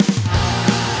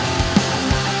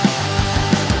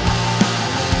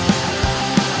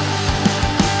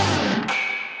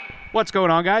What's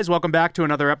going on, guys? Welcome back to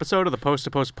another episode of the Post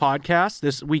to Post podcast.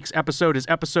 This week's episode is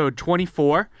episode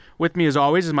 24. With me, as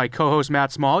always, is my co-host,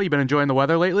 Matt Small. You been enjoying the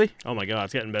weather lately? Oh, my God.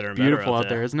 It's getting better and Beautiful better out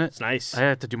there, isn't it? It's nice. I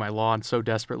had to do my lawn so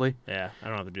desperately. Yeah, I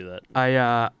don't have to do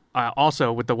that. I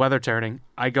also, with the weather turning,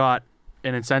 I got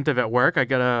an incentive at work. I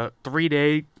got a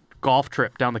 3-day golf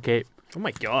trip down the Cape. Oh,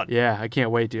 my God. Yeah, I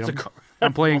can't wait, dude.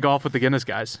 I'm playing golf with the Guinness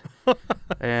guys.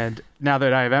 And now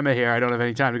that I have Emma here, I don't have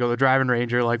any time to go to the driving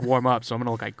range or warm up, so I'm going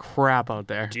to look like crap out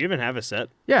there. Do you even have a set?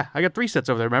 Yeah, I got 3 sets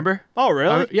over there, remember? Oh,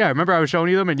 really? Yeah, remember I was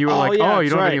showing you them and you were like, yeah, you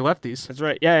don't right. have any lefties. That's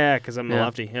right. Yeah, because I'm a Yeah.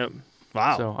 lefty. Yep.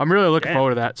 Wow. So I'm really looking Damn.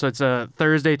 forward to that. So it's a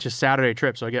Thursday to Saturday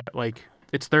trip, so I get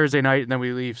it's Thursday night and then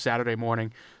we leave Saturday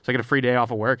morning. So I get a free day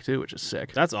off of work too, which is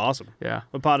sick. That's awesome. Yeah.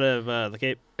 What part of the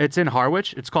Cape? It's in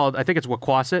Harwich. It's called, I think it's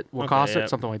Wachusett, yeah.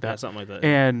 something like Yeah, that. something like that.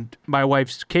 And my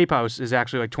wife's Cape house is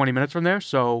actually 20 minutes from there.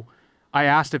 So I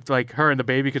asked if her and the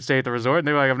baby could stay at the resort, and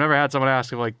they were like, I've never had someone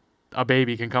ask if a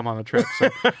baby can come on the trip. So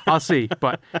I'll see.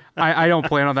 But I don't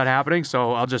plan on that happening,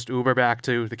 so I'll just Uber back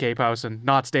to the Cape house and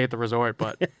not stay at the resort.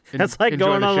 But That's like enjoy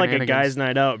going the on a shenanigans. guy's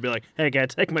night out and be like, hey, can I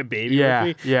take my baby Yeah,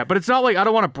 with me? yeah. But it's not I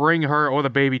don't want to bring her or the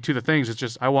baby to the things. It's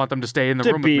just I want them to stay in the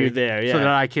To room be with me there, yeah. so that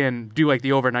I can do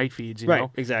the overnight feeds, you Right,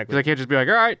 know? exactly. Because I can't just be like,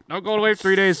 all right, I'm going away for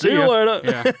 3 days. See you ya." later.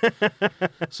 Yeah.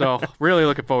 So really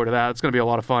looking forward to that. It's going to be a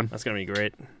lot of fun. That's going to be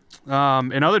great.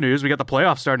 In other news, we got the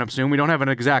playoffs starting up soon. We don't have an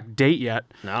exact date yet.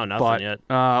 No, nothing But yet.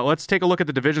 let's take a look at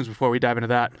the divisions before we dive into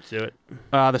that. Let's do it.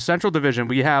 The Central Division,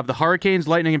 we have the Hurricanes,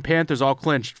 Lightning, and Panthers all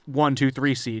clinched 1, 2,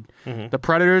 3 seed. Mm-hmm. The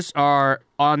Predators are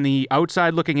on the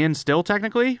outside looking in still,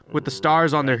 technically, with the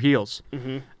Stars on their heels.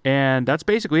 Mm-hmm. And that's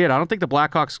basically it. I don't think the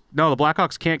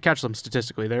Blackhawks can't catch them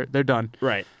statistically. They're done.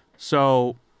 Right.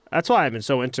 So That's why I've been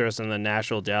so interested in the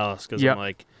Nashville Dallas, because Yep. I'm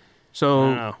like, I So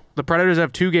don't know. the Predators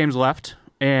have 2 games left,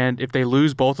 and if they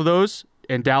lose both of those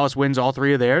and Dallas wins all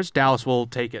 3 of theirs, Dallas will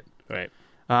take it. Right.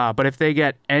 But if they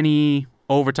get any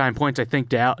overtime points, I think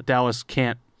Dallas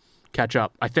can't catch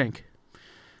up. I think.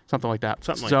 Something like that.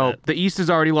 Something like so that. the East is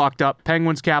already locked up.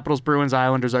 Penguins, Capitals, Bruins,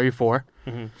 Islanders are your 4.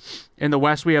 Mm-hmm. In the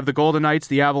West, we have the Golden Knights,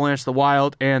 the Avalanche, the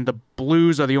Wild, and the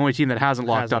Blues are the only team that hasn't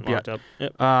locked up yet.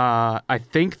 Yep. I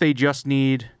think they just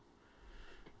need...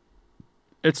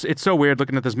 It's so weird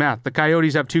looking at this math. The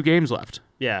Coyotes have 2 games left.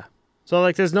 Yeah. So,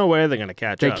 there's no way they're going to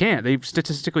catch They up. can't. They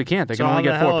statistically can't. They So can only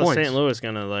how get the 4 hell points. is St. Louis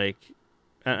going to,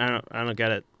 I don't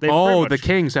get it. They Oh, pretty the much-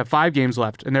 Kings have 5 games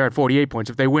left, and they're at 48 points.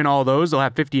 If they win all those, they'll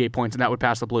have 58 points, and that would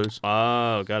pass the Blues.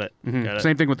 Oh, got it. Mhm. Got it.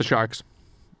 Same thing with the Sharks.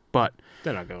 But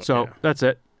They're not going. so yeah. that's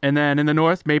it. And then in the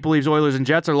North, Maple Leafs, Oilers, and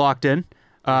Jets are locked in.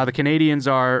 The Canadians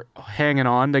are hanging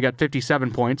on. They got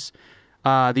 57 points.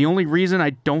 The only reason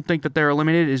I don't think that they're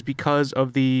eliminated is because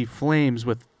of the Flames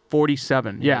with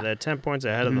 47. Yeah. They're 10 points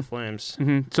ahead of the Flames.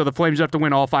 hmm So the Flames have to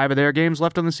win all 5 of their games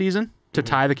left in the season to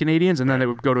tie the Canadians, and then they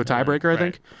would go to a tiebreaker, I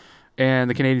think. And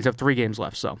the Canadians have 3 games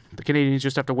left, so the Canadians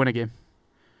just have to win a game.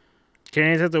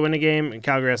 Canadians have to win a game, and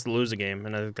Calgary has to lose a game,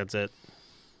 and I think that's it.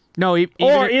 No,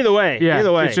 Either way. yeah,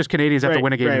 Either way. it's just Canadians have to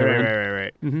win a game. Right, either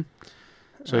right, end. right.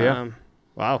 So yeah,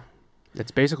 Wow.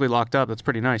 it's basically locked up. That's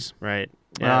pretty nice. Right.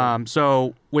 Yeah.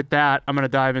 So with that, I'm going to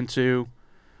dive into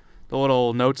the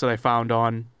little notes that I found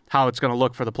on how it's going to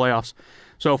look for the playoffs.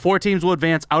 So 4 teams will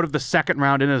advance out of the second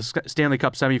round into the Stanley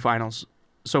Cup semifinals.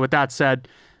 So with that said,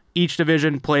 each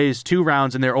division plays 2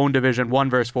 rounds in their own division, 1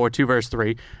 versus 4, 2 versus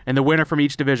 3. And the winner from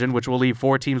each division, which will leave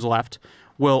 4 teams left,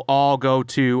 will all go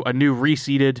to a new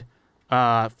reseeded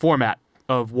format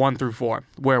of 1 through 4,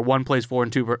 where 1 plays 4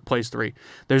 and 2 plays 3.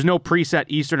 There's no preset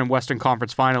Eastern and Western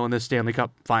Conference final in this Stanley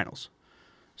Cup finals.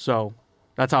 So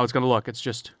that's how it's going to look. It's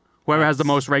just whoever has the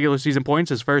most regular season points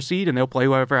is first seed, and they'll play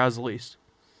whoever has the least.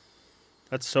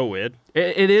 That's so weird.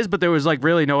 It is, but there was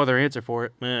really no other answer for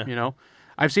it. Yeah. You know,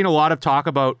 I've seen a lot of talk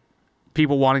about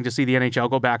people wanting to see the NHL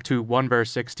go back to 1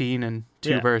 versus 16 and 2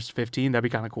 Yeah. versus 15. That'd be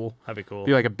kind of cool. That'd be cool.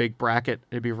 Be like a big bracket.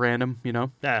 It'd be random, you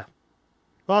know? Yeah.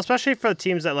 Well, especially for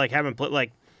teams that haven't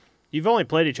played, you've only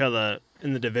played each other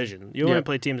in the division. You only Yeah.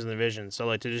 play teams in the division. So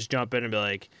to just jump in and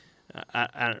be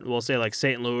we'll say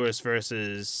St. Louis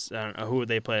versus I don't know, who would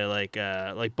they play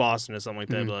like Boston or something like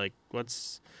that. Mhm.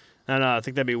 But I don't know. I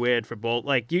think that'd be weird for both.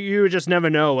 You would just never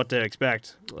know what to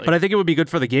expect. But I think it would be good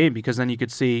for the game because then you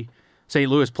could see St.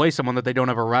 Louis play someone that they don't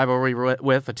have a rivalry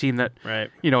with, a team that, right.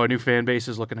 a new fan base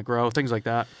is looking to grow, things like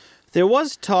that. There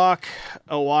was talk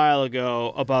a while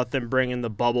ago about them bringing the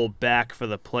bubble back for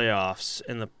the playoffs,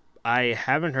 and I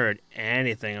haven't heard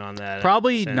anything on that.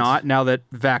 Probably since. not now that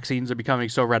vaccines are becoming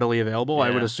so readily available. I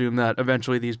would Yeah. assume that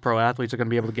eventually these pro athletes are going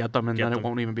to be able to get them, and Get then them. it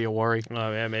won't even be a worry.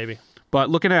 Oh, yeah, maybe. But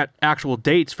looking at actual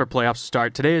dates for playoffs to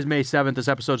start, today is May 7th. This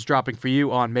episode's dropping for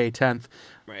you on May 10th.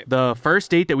 Right. The first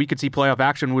date that we could see playoff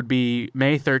action would be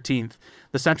May 13th.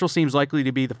 The Central seems likely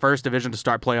to be the first division to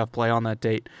start playoff play on that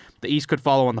date. The East could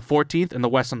follow on the 14th and the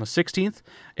West on the 16th.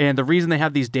 And the reason they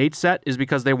have these dates set is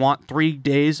because they want 3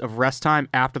 days of rest time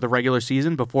after the regular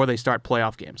season before they start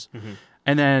playoff games. Mm-hmm.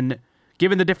 And then,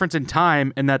 given the difference in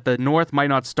time and that the North might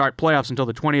not start playoffs until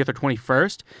the 20th or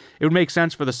 21st, it would make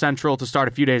sense for the Central to start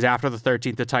a few days after the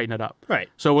 13th to tighten it up. Right.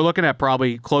 So we're looking at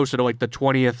probably closer to like the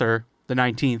 20th or the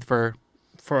 19th for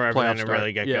everything to start.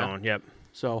 really get going. Yep.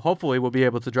 So hopefully we'll be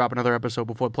able to drop another episode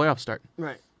before the playoffs start.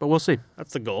 Right. But we'll see.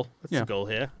 That's the goal. That's the goal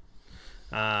here.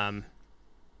 I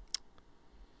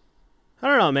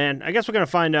don't know, man. I guess we're going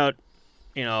to find out,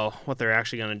 what they're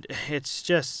actually going to do. It's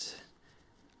just,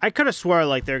 I could have swore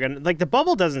like they're going to, like the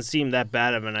bubble doesn't seem that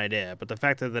bad of an idea, but the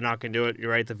fact that they're not going to do it, you're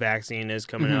right, the vaccine is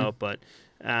coming out, but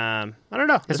I don't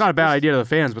know. It's not a bad idea to the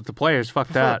fans, but the players, fuck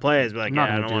that. The players be like,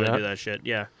 I don't want to do that shit.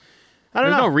 Yeah. I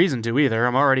don't There's know. no reason to either.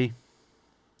 I'm already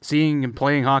seeing and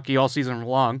playing hockey all season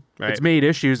long. Right. It's made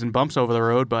issues and bumps over the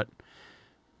road, but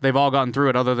they've all gotten through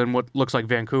it other than what looks like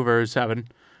Vancouver is having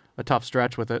a tough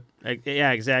stretch with it.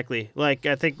 Yeah, exactly. Like,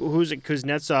 I think,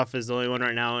 Kuznetsov is the only one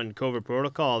right now in COVID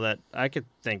protocol that I could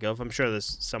think of. I'm sure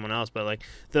there's someone else, but, like,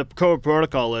 the COVID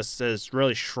protocol list has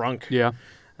really shrunk. Yeah.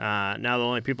 Now the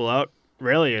only people out,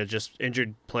 really, are just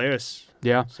injured players.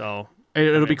 Yeah. So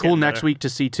It'll be cool next better. week to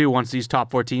see, too, once these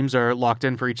top 4 teams are locked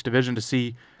in for each division to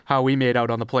see how we made out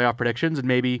on the playoff predictions and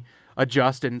maybe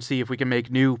adjust and see if we can make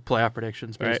new playoff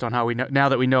predictions based on how we know, now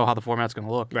that we know how the format's going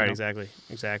to look. Right, you know?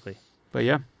 Exactly. But,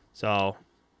 yeah. So,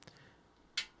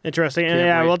 interesting. And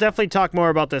Can't wait. we'll definitely talk more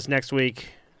about this next week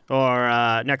or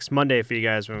next Monday for you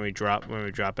guys when we drop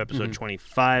episode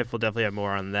 25. We'll definitely have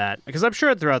more on that because I'm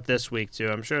sure throughout this week too.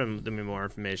 I'm sure there'll be more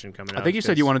information coming out. I think you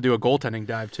said you want to do a goaltending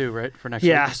dive too, right? For next week.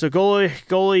 Yeah, so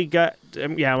goalie got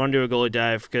I want to do a goalie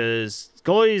dive because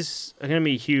goalies are going to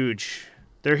be huge.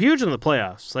 They're huge in the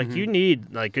playoffs. Like you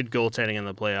need like good goaltending in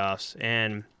the playoffs,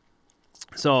 and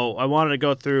so I wanted to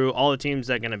go through all the teams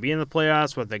that are going to be in the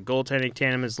playoffs, what the goaltending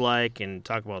tandem is like, and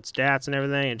talk about stats and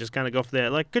everything, and just kind of go for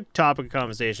that. Like, good topic of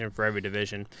conversation for every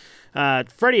division.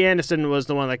 Freddie Anderson was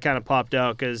the one that kind of popped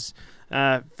out because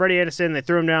Freddie Anderson, they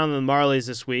threw him down to the Marlies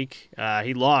this week.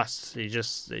 He lost. I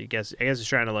guess he's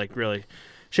trying to like really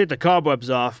shake the cobwebs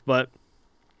off, but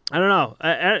I don't know.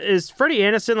 Is Freddie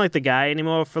Anderson like the guy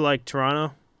anymore for like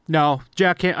Toronto? No,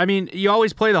 Jack. I mean, you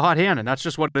always play the hot hand, and that's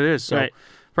just what it is. So. Right.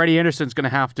 Freddie Anderson's going to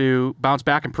have to bounce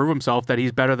back and prove himself that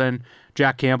he's better than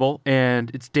Jack Campbell,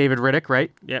 and it's David Riddick, right?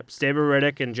 Yep, it's David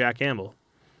Riddick and Jack Campbell.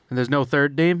 And there's no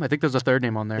third name? I think there's a third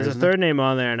name on there. There's a third name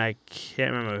on there, and I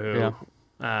can't remember who. Yeah.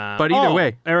 But either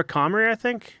way. Eric Comrie, I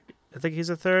think. I think he's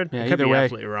a third. Yeah, I could either be way.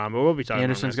 absolutely wrong, but we'll be talking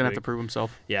Anderson's about going to have to prove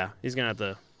himself. Yeah, he's going to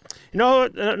have to. No,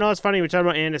 it's funny. We talked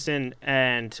about Anderson,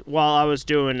 and while I was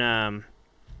doing the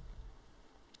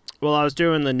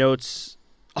notes.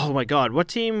 Oh my God! What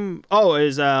team? Oh,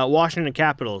 is Washington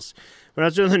Capitals. When I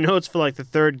was doing the notes for like the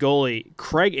third goalie,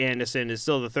 Craig Anderson is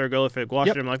still the third goalie for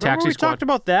Washington. I'm like, Taxi we squad. talked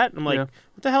about that. I'm like, Yeah.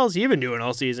 what the hell has he been doing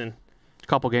all season? A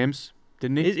couple games,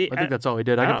 didn't he? I think that's all he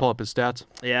did. I can pull up his stats.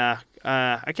 Yeah,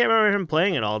 I can't remember him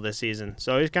playing at all this season.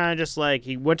 So he's kind of just like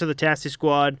he went to the Taxi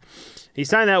squad. He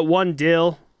signed that one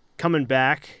deal coming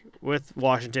back with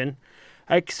Washington.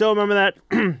 I still remember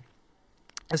that.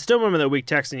 I still remember that week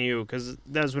texting you because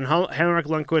that was when Henrik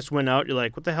Lundqvist went out. You're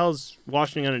like, what the hell is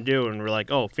Washington going to do? And we're like,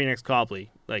 oh, Phoenix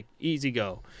Copley. Like, easy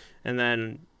go. And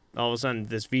then all of a sudden,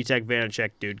 this Vitek Vanacek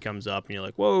dude comes up, and you're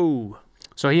like, whoa.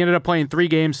 So he ended up playing 3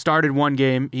 games, started 1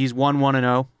 game. He's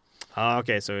 1-1-0. Oh,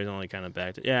 okay, so he's only kind of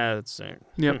back to... Yeah, that's...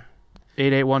 Yep.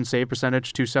 881 save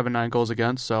percentage, 279 goals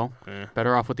against, so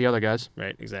better off with the other guys.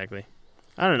 Right, exactly.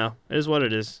 I don't know. It is what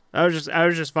it is. I was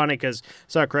just funny because I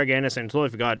saw Craig Anderson. Totally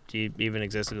forgot he even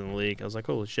existed in the league. I was like,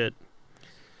 holy shit.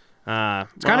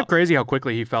 It's kind of crazy how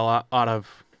quickly he fell out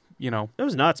of, It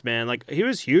was nuts, man. Like, he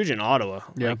was huge in Ottawa.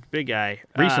 Yeah. Like, big guy.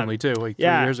 Recently, too. Like 3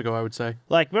 years ago, I would say.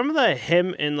 Like, remember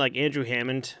him and, like, Andrew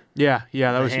Hammond? Yeah,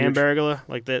 that was huge. Hamburglar?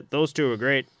 Like, those two were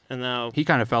great. And now... He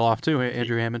kind of fell off, too,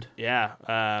 Andrew Hammond. Yeah.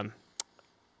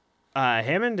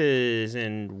 Hammond is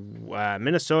in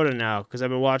Minnesota now because I've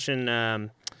been watching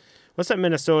what's that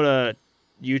Minnesota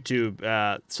YouTube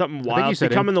something wild. I think you said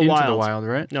Becoming the Into Wild. the Wild,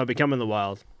 right? No, Becoming the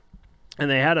Wild. And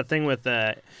they had a thing with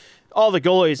all the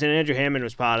goalies, and Andrew Hammond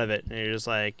was part of it. And you're just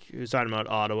like, he was talking about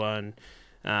Ottawa and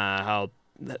how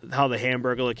the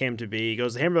Hamburglar came to be. He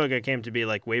goes, the Hamburglar came to be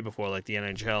like way before like the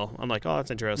NHL. I'm like, oh, that's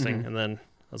interesting. Mm-hmm. And then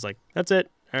I was like, that's it.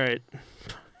 All right.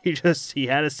 He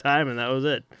had his time, and that was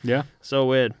it. Yeah. So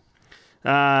weird.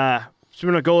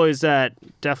 speaking of goalies that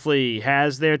definitely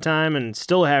has their time and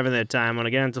still having their time, want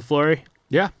to get into Fleury?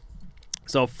 Yeah.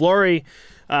 So Fleury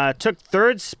took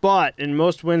third spot in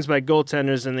most wins by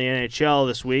goaltenders in the NHL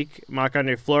this week.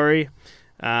 Marc-Andre Fleury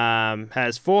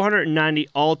has 490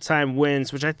 all-time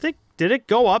wins, which I think, did it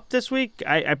go up this week?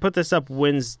 I put this up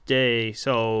Wednesday,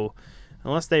 so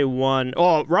unless they won.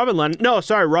 Oh, Robin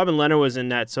Leonard was in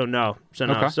net, so no.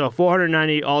 Okay. So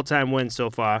 490 all-time wins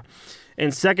so far. In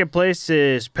second place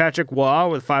is Patrick Waugh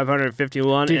with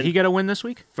 551. Did he get a win this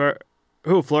week? For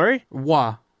who, Fleury?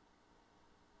 Wah.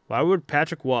 Why would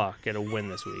Patrick Waugh get a win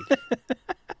this week?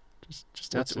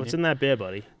 Just testing What's you. in that beer,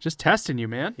 buddy? Just testing you,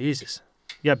 man. Jesus.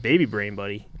 You got baby brain,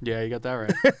 buddy. Yeah, you got that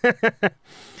right.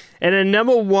 And in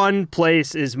number one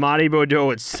place is Marty Brodeur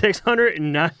with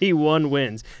 691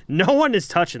 wins. No one is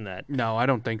touching that. No, I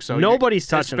don't think so. Nobody's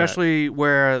touching that. Especially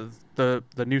where the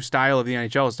new style of the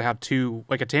NHL is to have two,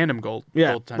 like a tandem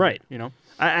goaltender. Right. You know?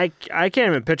 I can't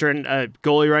even picture a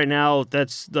goalie right now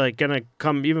that's like gonna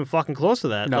come even fucking close to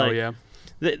that. No, like, yeah.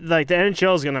 The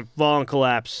NHL is gonna fall and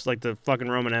collapse like the fucking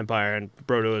Roman Empire, and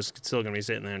Brodeur is still gonna be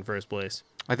sitting there in first place.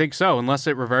 I think so, unless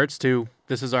it reverts to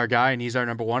this is our guy and he's our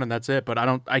number one and that's it. But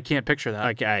I can't picture that.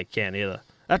 I can't either.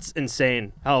 That's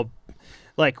insane. How,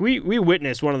 like we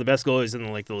witnessed one of the best goalies in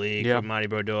the league, Yeah. from Marty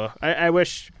Brodeur. I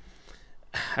wish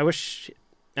I was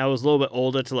a little bit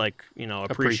older to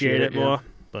appreciate it yeah. more,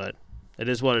 but it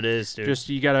is what it is, dude. Just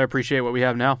you got to appreciate what we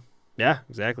have now. Yeah,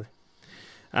 exactly.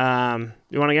 You want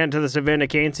to get into the Evander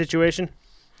Kane situation?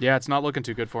 Yeah, it's not looking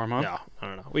too good for him, huh? No, I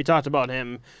don't know. We talked about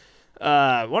him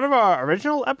one of our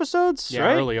original episodes, Yeah,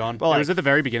 right? early on. Well, It was at the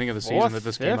very beginning of the season Fourth, that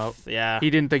this came out. fifth? Yeah. He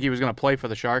didn't think he was going to play for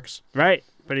the Sharks. Right,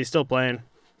 but he's still playing.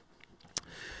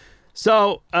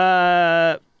 So,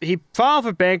 he filed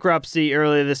for bankruptcy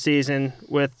earlier this season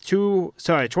with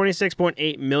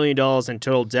 $26.8 million in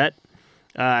total debt.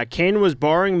 Kane was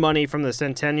borrowing money from the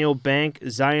Centennial Bank,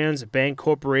 Zions Bank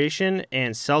Corporation,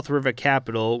 and South River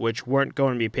Capital, which weren't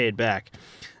going to be paid back.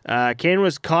 Kane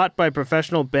was caught by a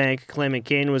professional bank claiming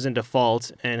Kane was in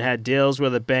default and had deals where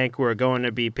the bank were going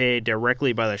to be paid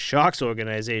directly by the Sharks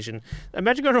organization.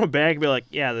 Imagine going to a bank and be like,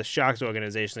 yeah, the Sharks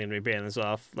organization is going to be paying this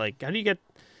off. Like, how do you get...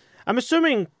 I'm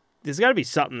assuming there's got to be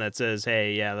something that says,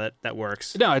 hey, yeah, that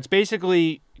works. No, it's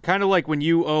basically kind of like when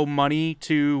you owe money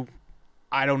to,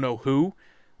 I don't know who,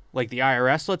 like the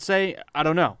IRS, let's say. I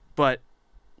don't know. But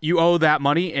you owe that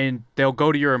money, and they'll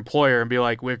go to your employer and be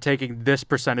like, we're taking this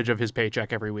percentage of his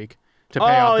paycheck every week to pay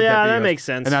off the debt. yeah, he that owes. makes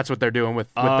sense. And that's what they're doing with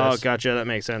Oh, this. gotcha. That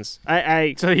makes sense.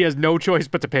 So he has no choice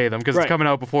but to pay them because Right. it's coming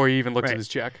out before he even looks Right. at his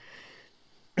check.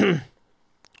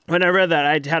 When I read that,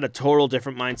 I had a total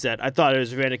different mindset. I thought it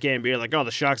was Evander Kane being like, "Oh,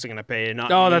 the Sharks are going to pay it." Not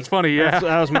Oh, me. that's funny. Yeah.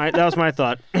 That was my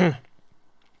thought.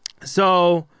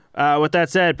 So, with that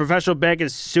said, professional bank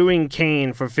is suing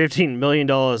Kane for $15 million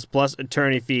plus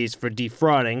attorney fees for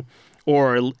defrauding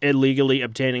or illegally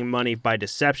obtaining money by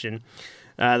deception.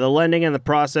 The lending and the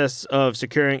process of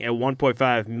securing a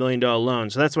 $1.5 million loan.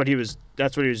 So that's what he was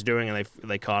doing, and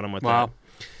they caught him with Wow.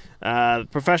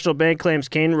 that. Professional bank claims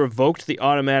Kane revoked the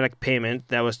automatic payment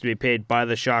that was to be paid by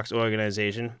the Sharks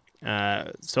organization.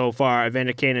 So far,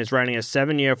 Evander Kane is writing a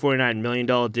 7-year, $49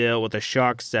 million deal with the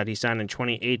Sharks that he signed in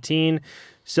 2018.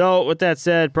 So, with that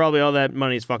said, probably all that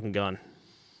money's fucking gone.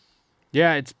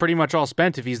 Yeah, it's pretty much all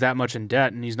spent if he's that much in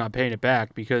debt and he's not paying it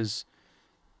back, because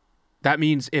that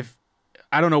means if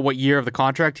I don't know what year of the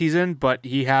contract he's in, but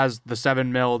he has the $7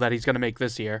 million that he's going to make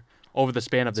this year over the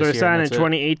span of this So year. he signed in and that's it.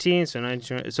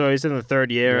 2018, so he's in the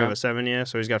third year Yeah. of a 7-year,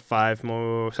 so he's got 4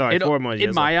 more years.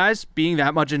 In my eyes, being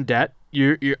that much in debt,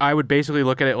 I would basically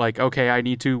look at it like, okay, I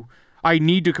need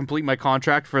to complete my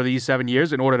contract for these 7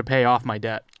 years in order to pay off my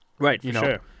debt. right, for you know.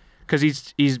 sure. Because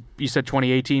you said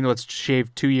 2018, let's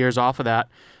shave 2 years off of that.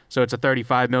 So it's a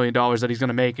 $35 million that he's going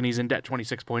to make, and he's in debt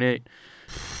 26.8.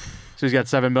 So he's got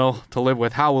 $7 million to live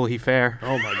with. How will he fare?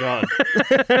 Oh my god!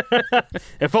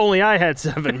 If only I had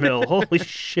 $7 million. Holy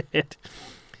shit!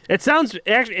 It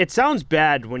sounds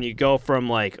bad when you go from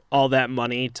like all that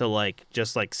money to like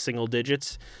just like single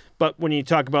digits. But when you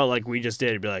talk about like we just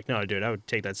did, you'd be like, no, dude, I would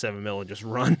take that $7 million and just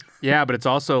run. Yeah, but it's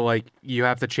also like you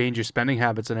have to change your spending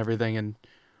habits and everything, and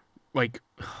like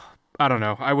I don't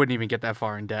know. I wouldn't even get that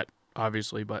far in debt,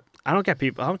 obviously, but I don't get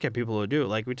people who do it.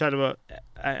 Like we talked about.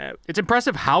 it's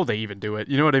impressive how they even do it.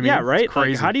 You know what I mean? Yeah, right. It's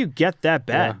crazy. Like, how do you get that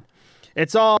bad? Yeah.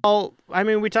 It's all. I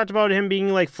mean, we talked about him being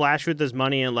like flash with his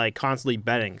money and like constantly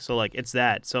betting. So like it's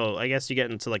that. So I guess you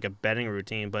get into like a betting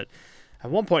routine, but at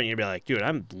one point you'd be like, dude,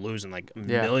 I'm losing like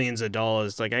millions of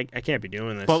dollars. Like I can't be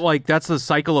doing this. But like that's the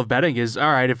cycle of betting is,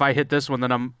 all right, if I hit this one,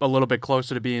 then I'm a little bit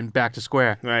closer to being back to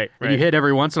square. right. And you hit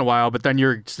every once in a while, but then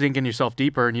you're sinking yourself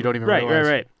deeper and you don't even Right. realize.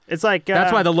 Right. It's like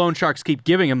That's why the loan sharks keep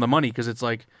giving him the money, because it's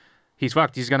like, he's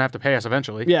fucked. He's going to have to pay us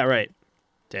eventually. Yeah, right.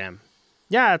 Damn.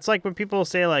 Yeah, it's like when people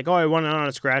say like, "Oh, I won on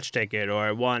a scratch ticket," or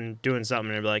 "I won doing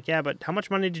something," and they're like, "Yeah, but how much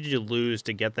money did you lose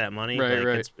to get that money?" Right, like,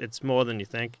 right. It's more than you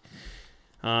think.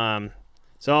 So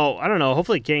I don't know.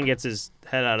 Hopefully, Kane gets his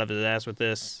head out of his ass with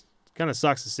this. Kind of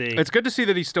sucks to see. It's good to see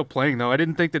that he's still playing, though. I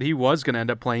didn't think that he was going to end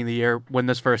up playing the year when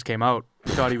this first came out.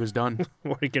 I thought he was done.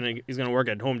 What he's gonna work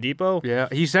at Home Depot Yeah,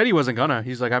 he said he wasn't gonna.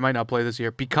 He's like, I might not play this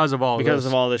year because of all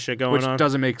this shit going which on.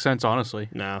 doesn't make sense, honestly.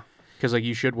 No. Because like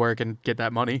you should work and get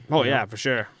that money. Oh yeah, for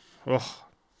sure. Oh,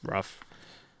 rough.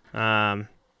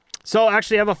 So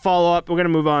actually, I have a follow up. We're gonna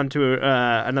move on to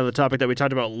another topic that we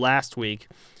talked about last week.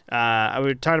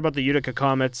 We talked about the Utica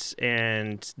Comets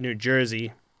and New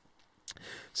Jersey.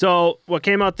 So what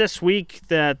came out this week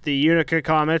that the Utica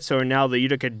Comets, or now the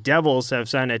Utica Devils, have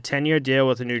signed a 10-year deal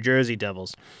with the New Jersey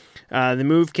Devils. The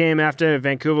move came after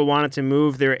Vancouver wanted to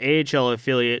move their AHL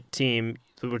affiliate team,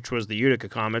 which was the Utica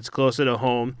Comets, closer to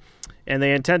home, and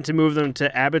they intend to move them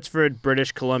to Abbotsford,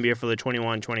 British Columbia for the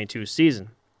 21-22 season.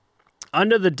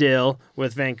 Under the deal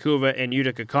with Vancouver and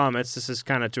Utica Comets, this is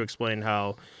kind of to explain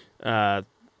how the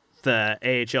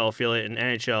AHL affiliate and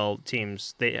NHL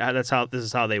teams, this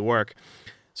is how they work.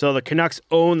 So the Canucks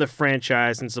own the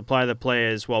franchise and supply the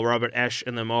players, while Robert Esch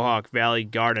and the Mohawk Valley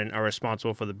Garden are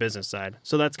responsible for the business side.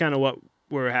 So that's kind of what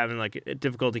we're having like a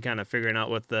difficulty kind of figuring out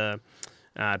with the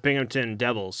Binghamton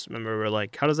Devils. Remember, we're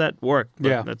like, how does that work? But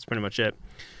yeah, that's pretty much it.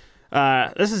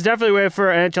 This is definitely a way for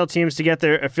NHL teams to get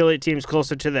their affiliate teams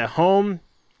closer to their home.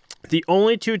 The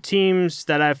only two teams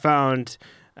that I've found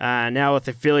now with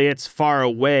affiliates far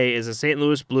away is the St.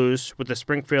 Louis Blues with the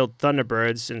Springfield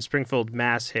Thunderbirds in Springfield,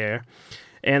 Mass. here,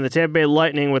 and the Tampa Bay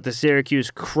Lightning with the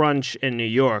Syracuse Crunch in New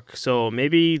York. So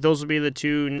maybe those will be the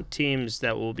two teams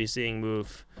that we'll be seeing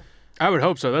move. I would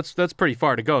hope so. That's pretty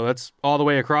far to go. That's all the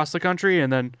way across the country,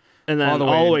 and then all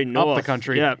the way north up the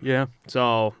country. Yeah.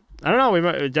 So I don't know. We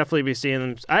might definitely be seeing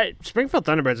them. Springfield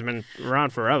Thunderbirds have been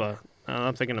around forever.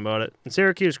 I'm thinking about it. And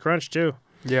Syracuse Crunch too.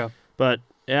 Yeah. But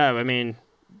yeah, I mean,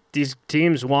 these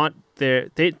teams want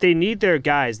they need their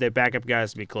guys, their backup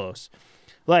guys, to be close.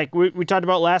 Like we talked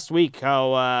about last week,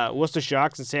 how Worcester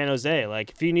Sharks and San Jose.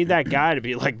 Like if you need that guy to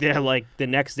be like there like the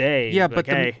next day. Yeah, like, but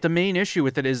hey, the main issue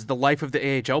with it is the life of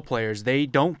the AHL players. They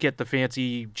don't get the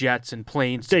fancy jets and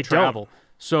planes to travel.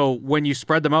 So when you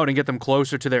spread them out and get them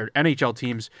closer to their NHL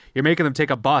teams, you're making them take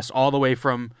a bus all the way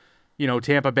from,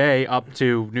 Tampa Bay up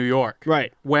to New York.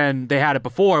 Right. When they had it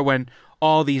before, when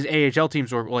all these AHL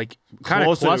teams were like kind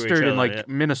of clustered in like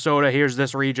Minnesota, here's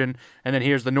this region, and then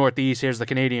here's the Northeast, here's the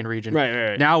Canadian region.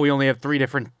 Right. Now we only have three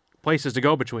different places to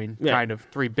go between, kind of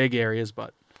three big areas,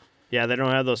 but yeah, they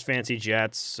don't have those fancy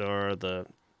jets or the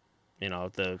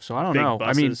so I don't big know.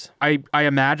 buses. I mean, I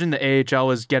imagine the AHL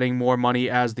is getting more money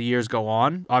as the years go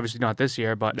on. Obviously not this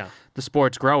year, but the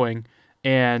sport's growing,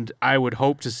 and I would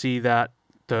hope to see that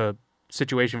the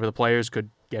situation for the players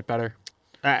could get better.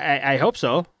 I hope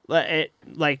so.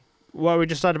 Like what we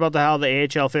just talked about, how the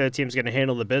AHL affiliate team is going to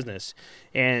handle the business,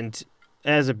 and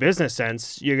as a business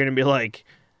sense, you're going to be like,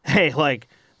 hey, like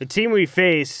the team we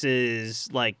face is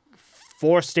like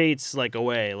 4 states like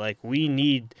away. Like we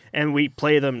need, and we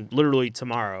play them literally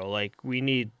tomorrow. Like we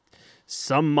need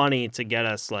some money to get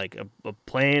us like a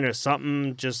plane or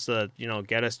something, just to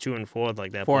get us to and forth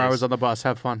like that. 4 hours on the bus.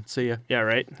 Have fun. See ya. Yeah,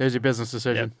 right. There's your business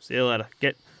decision. Yep. See you later.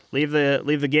 Leave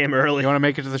the game early. You want to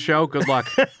make it to the show? Good luck.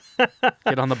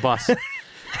 Get on the bus.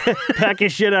 Pack your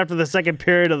shit after the second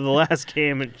period of the last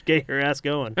game and get your ass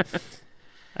going.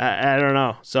 I don't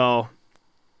know. So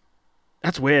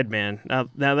that's weird, man.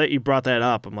 Now that you brought that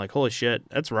up, I'm like, holy shit,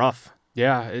 that's rough.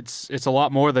 Yeah, it's a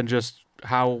lot more than just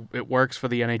how it works for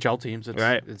the NHL teams. It's,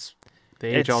 right. It's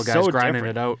the AHL guys so grinding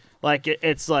different. it out. Like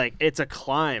it's a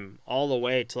climb all the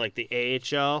way to like the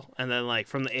AHL, and then like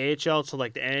from the AHL to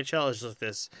like the NHL is just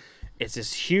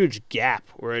this huge gap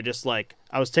where it just like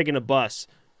I was taking a bus.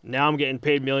 Now I'm getting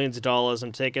paid millions of dollars.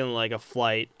 I'm taking like a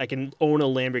flight. I can own a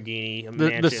Lamborghini, a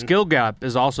mansion. The skill gap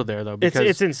is also there though. Because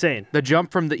it's insane. The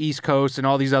jump from the East Coast and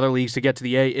all these other leagues to get to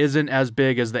the A isn't as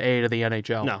big as the A to the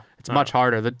NHL. No, it's much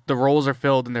harder. The roles are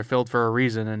filled and they're filled for a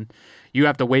reason, and you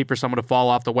have to wait for someone to fall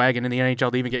off the wagon in the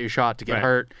NHL to even get your shot, to get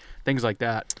hurt, things like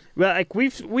that. Well, like we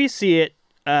see it.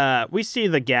 We see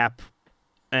the gap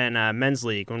in men's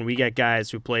league when we get guys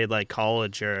who played like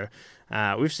college or.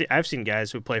 I've seen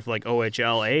guys who play for like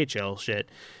OHL, AHL shit,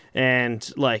 and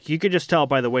like you could just tell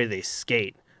by the way they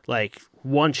skate. Like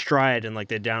one stride and like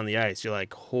they're down the ice, you're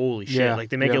like, holy shit! Yeah, like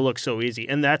they make it look so easy,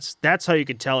 and that's how you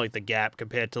could tell like the gap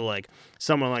compared to like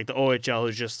someone like the OHL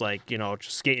who's just like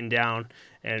just skating down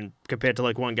and compared to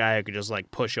like one guy who could just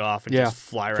like push off and just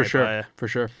fly right by you. For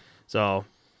sure. So,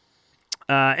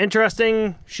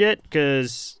 interesting shit,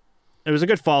 because it was a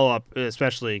good follow-up,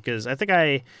 especially because I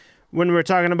think when we were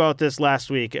talking about this last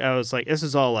week, I was like, this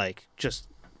is all like just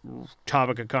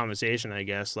topic of conversation, I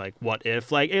guess. Like, what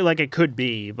if? Like it could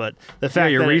be, but the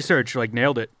fact your that research like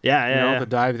nailed it. Yeah, the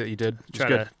dive that you did. Try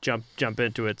to jump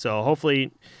into it. So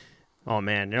hopefully, oh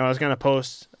man, I was gonna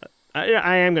post.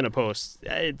 I am gonna post.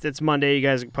 It's Monday. You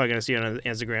guys are probably gonna see it on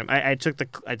Instagram. I took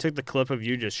the clip of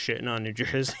you just shitting on New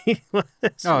Jersey.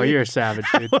 You're a savage,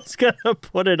 dude. I was gonna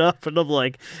put it up, and I'm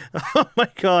like, oh my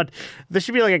god, this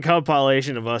should be like a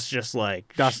compilation of us just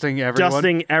like dusting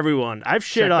everyone. I've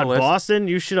shit on Boston.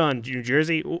 You shit on New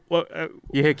Jersey.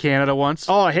 You hit Canada once.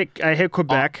 Oh, I hit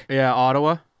Quebec.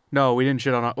 Ottawa. No, we didn't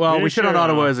shit on. We shit on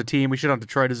Ottawa as a team. We shit on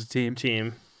Detroit as a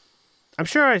team. I'm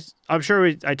sure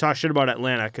I talked shit about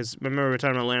Atlanta, because remember we were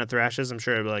talking about Atlanta Thrashes. I'm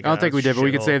sure I'd be like, I don't think we did, but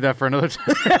we could save that for another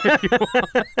time.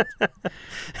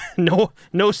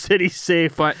 No city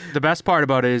safe. But the best part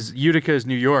about it is Utica is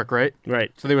New York, right?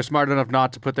 Right. So they were smart enough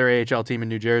not to put their AHL team in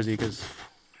New Jersey, because.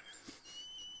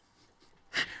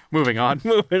 Moving on.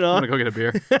 I'm gonna go get a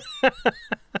beer.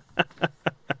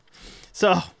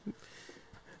 So,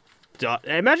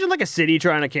 imagine like a city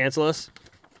trying to cancel us.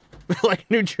 Like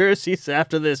New Jersey's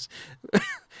after this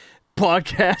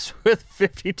podcast with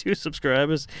 52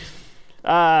 subscribers.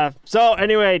 So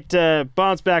anyway, to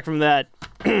bounce back from that,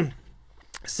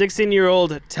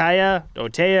 16-year-old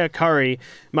Taya Curry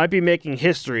might be making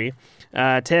history.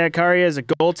 Taya Curry is a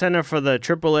goaltender for the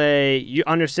AAA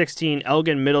under-16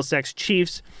 Elgin Middlesex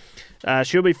Chiefs.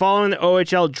 She'll be following the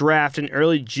OHL draft in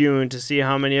early June to see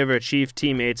how many of her Chief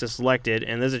teammates are selected,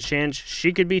 and there's a chance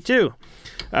she could be too.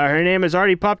 Her name has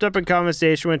already popped up in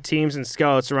conversation with teams and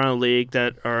scouts around the league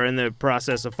that are in the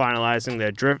process of finalizing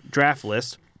their draft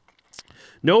list.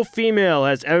 No female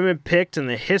has ever been picked in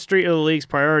the history of the league's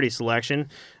priority selection.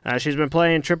 She's been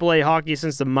playing AAA hockey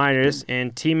since the minors,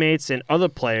 and teammates and other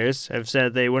players have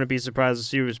said they wouldn't be surprised if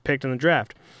she was picked in the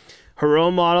draft. Her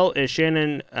role model is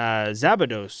Shannon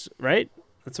Zabados, right?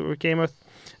 That's what we came with.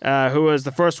 Who was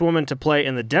the first woman to play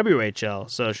in the WHL.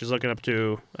 So she's looking up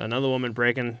to another woman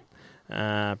breaking what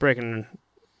am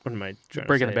I trying to say?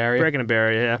 Breaking a barrier. Breaking a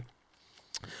barrier,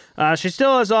 yeah. She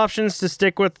still has options to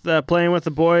stick with playing with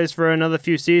the boys for another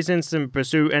few seasons and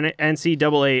pursue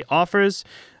NCAA offers.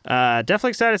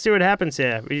 Definitely excited to see what happens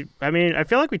here. I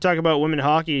feel like we talk about women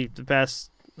hockey the past,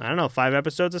 5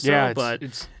 episodes or so, but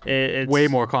it's way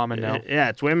more common now.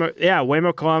 It's way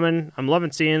more common. I'm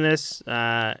loving seeing this.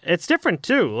 It's different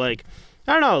too. Like,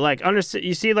 I don't know, like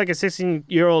you see like a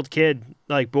 16-year-old kid,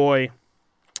 like boy,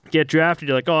 get drafted,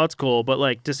 you're like, oh, that's cool. But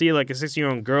like to see like a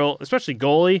 16-year-old girl, especially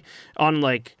goalie, on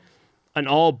like an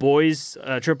all boys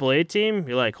AAA team,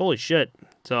 you're like, holy shit.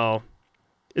 So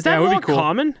is that more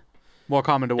common? More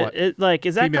common to what? Is that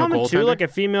female common goaltender? Too? Like a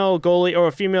female goalie or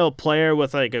a female player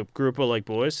with like a group of like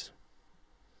boys?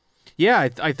 Yeah,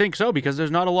 I think so, because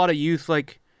there's not a lot of youth,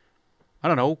 like, I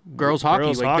don't know, girls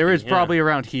hockey. Like there is probably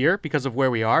around here because of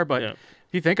where we are, but if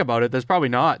you think about it, there's probably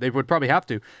not. They would probably have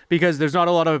to, because there's not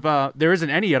a lot of there isn't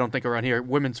any, I don't think, around here,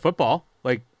 women's football,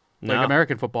 like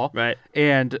American football. Right.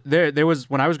 And there was,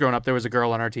 when I was growing up, there was a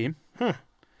girl on our team.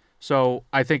 So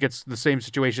I think it's the same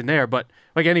situation there, but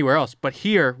like anywhere else. But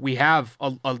here we have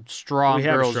a strong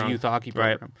girls youth hockey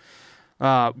program.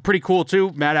 Right. Pretty cool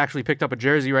too. Matt actually picked up a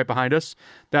jersey right behind us.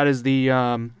 That is the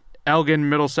Elgin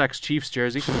Middlesex Chiefs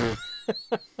jersey.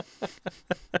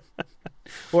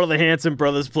 One of the Hanson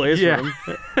brothers plays for him.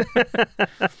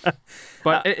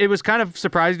 But it was kind of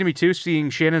surprising to me too, seeing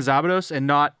Shannon Zabados and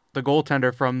not the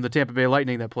goaltender from the Tampa Bay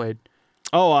Lightning that played.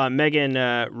 Oh, Megan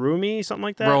Rumi, something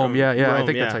like that? Rome, yeah. I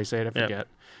think that's how you say it. I forget.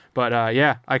 But,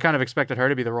 I kind of expected her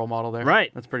to be the role model there.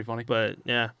 Right. That's pretty funny. But,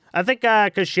 yeah. I think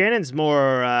because Shannon's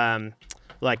more,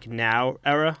 like, now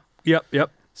era. Yep.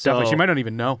 So, definitely. She might not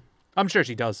even know. I'm sure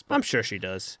she does. I'm sure she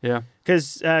does. Yeah.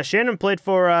 Because Shannon played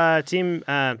for Team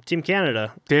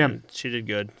Canada. Damn. She did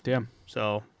good. Damn.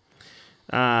 So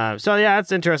yeah,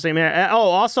 that's interesting, man. Oh,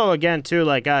 also, again, too,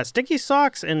 like, Sticky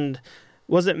Socks and...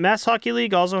 Was it Mass Hockey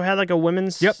League also had like a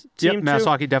women's team Yep, Mass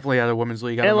Hockey definitely had a women's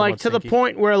league. And like to the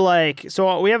point where like,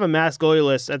 so we have a Mass goalie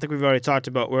list, I think we've already talked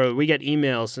about, where we get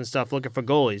emails and stuff looking for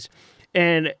goalies.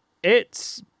 And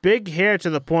it's big here to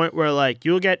the point where like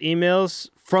you'll get emails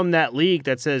from that league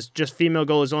that says just female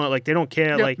goalies only. Like they don't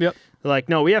care. Like,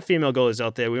 no, we have female goalies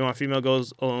out there. We want female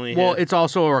goalies only. Well, it's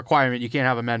also a requirement. You can't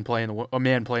have a man playing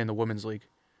the women's league.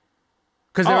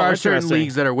 Because there Oh, are certain interesting.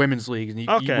 leagues that are women's leagues, and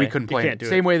Okay, we couldn't you play. can't do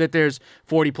Same way that there's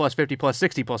 40 plus, 50 plus,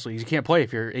 60 plus leagues. You can't play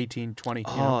if you're 18, 20.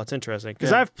 Oh, You know? it's interesting.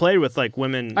 Because Yeah. I've played with like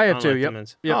women. I have on, too. like, Yep.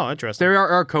 women's- Yep. Oh, interesting. There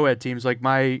are co-ed teams. Like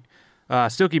my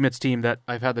Stilky Mitts team that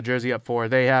I've had the jersey up for,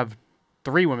 they have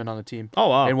 3 women on the team. Oh,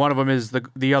 wow. And one of them is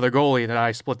the other goalie that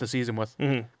I split the season with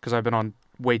Mhm. because I've been on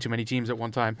way too many teams at one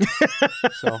time.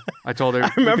 So I told her I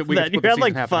remember we could that. split You the had season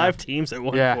like half and 5 half. teams at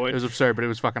one Yeah, point. it was absurd, but it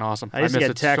was fucking awesome. I used to miss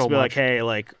get it texts so be like, much. hey,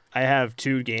 like, I have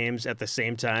 2 games at the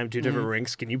same time, 2 different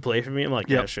rinks. Can you play for me? I'm like,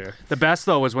 yeah, Yep. sure. The best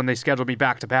though was when they scheduled me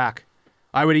back to back.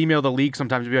 I would email the league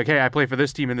sometimes and be like, hey, I play for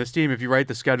this team and this team. If you write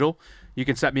the schedule, you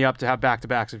can set me up to have back to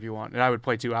backs if you want. And I would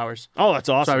play 2 hours. Oh, that's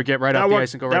awesome. So I would get right That off the works-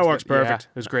 ice and go right That to works the, yeah, perfect.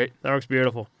 it was great. That works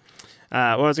beautiful. What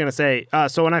I was going to say,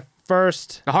 so when I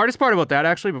first... The hardest part about that,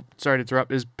 actually, but sorry to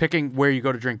interrupt, is picking where you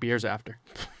go to drink beers after.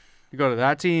 You go to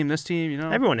that team, this team, you know.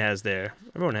 Everyone has their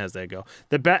go.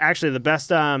 Actually, the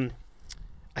best... I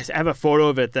have a photo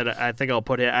of it that I think I'll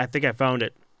put it. I think I found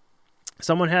it.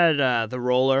 Someone had the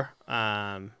roller...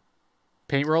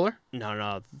 Paint roller?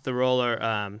 No, the roller. What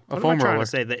am I foam trying roller. to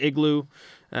say? The igloo.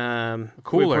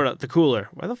 Cooler. The cooler.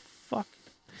 Why the fuck?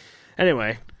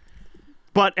 Anyway,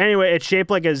 it's shaped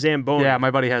like a Zamboni. Yeah,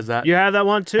 my buddy has that. You have that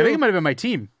one too? I think it might have been my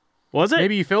team. Was it?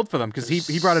 Maybe you filled for them because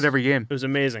he brought it every game. It was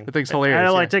amazing. The thing's I had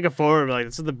hilarious. to yeah. take a photo. Like,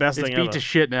 this is the best It's thing beat ever. to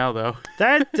shit now, though.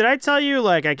 Did I tell you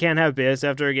like I can't have beers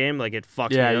after a game? Like, it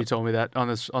fucks Yeah, me you up. told me that on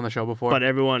the show before. But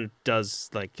everyone does.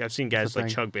 Like, I've seen guys the like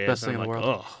thing. chug beers. Best and thing I'm in the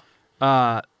like, world.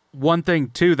 ugh. One thing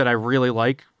too that I really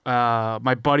like,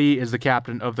 my buddy is the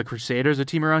captain of the Crusaders, a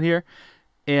team around here,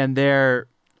 and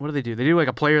what do? They do like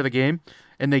a player of the game,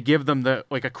 and they give them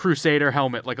like a Crusader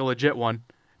helmet, like a legit one,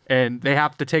 and they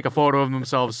have to take a photo of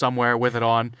themselves somewhere with it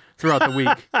on throughout the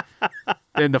week.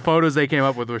 And the photos they came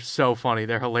up with were so funny;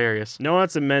 they're hilarious. No,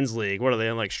 it's a men's league. What are they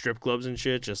in, like strip clubs and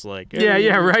shit? Just like Yeah,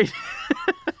 right.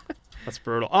 That's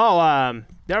brutal. Oh,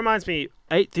 that reminds me.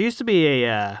 There used to be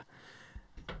a.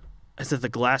 Is it the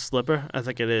Glass Slipper? I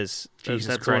think it is. Jesus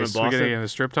That's the one in Christ, we're Boston. getting into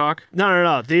strip talk.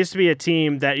 No. There used to be a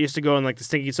team that used to go in like the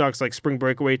Stinky Sox like spring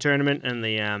breakaway tournament and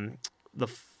the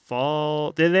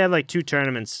fall. They had like 2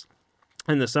 tournaments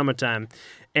in the summertime,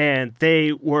 and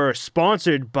they were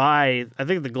sponsored by I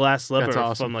think the Glass Slipper That's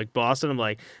awesome. from like Boston. I'm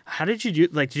like, how did you do?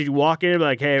 Like, did you walk in and be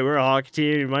like, hey, we're a hockey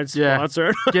team, you might Yeah. sponsor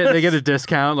it? They get a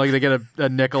discount, like they get a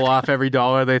nickel off every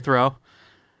dollar they throw.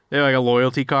 They have like a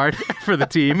loyalty card for the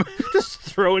team. Just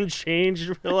throwing change.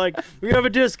 We're like, we have a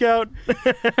discount.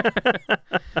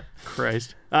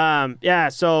 Christ. Yeah,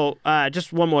 so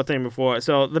just one more thing before.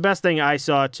 So the best thing I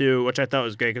saw too, which I thought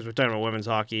was great because we're talking about women's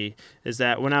hockey, is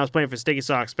that when I was playing for Sticky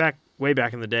Sox way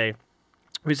back in the day,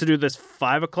 we used to do this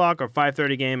 5 o'clock or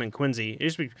 5:30 game in Quincy. It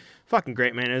used to be fucking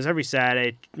great, man. It was every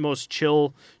Saturday, most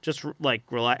chill, just like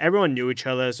relax. Everyone knew each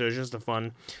other, so it was just a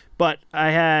fun. But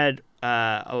I had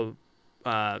a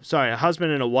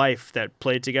husband and a wife that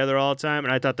played together all the time,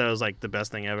 and I thought that was like the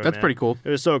best thing ever. That's man. pretty cool. It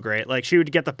was so great. Like, she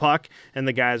would get the puck, and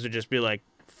the guys would just be like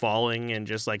falling and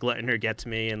just like letting her get to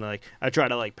me, and like I try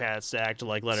to like pad stack to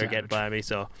like let her get Savage. by me.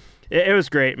 So it was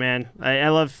great, man. I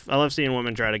love seeing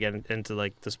women try to get into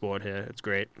like the sport here. It's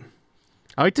great.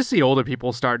 I like to see older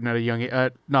people starting at a young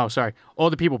age.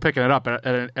 Older people picking it up at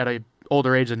a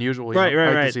older age than usual. Right.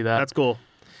 I like to see that. That's cool.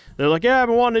 They're like, yeah, I've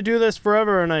been wanting to do this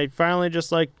forever, and I finally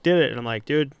just like did it. And I'm like,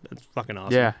 dude, that's fucking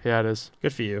awesome. Yeah, it is.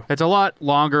 Good for you. It's a lot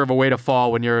longer of a way to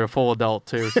fall when you're a full adult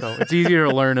too. So it's easier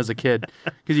to learn as a kid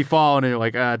because you fall and you're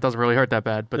like, it doesn't really hurt that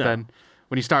bad. But No. then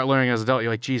when you start learning as an adult,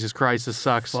 you're like, Jesus Christ, this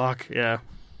sucks. Fuck yeah.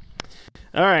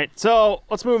 All right, so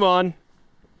let's move on.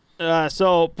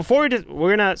 So before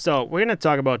we're gonna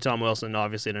talk about Tom Wilson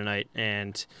obviously tonight,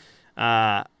 and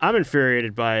I'm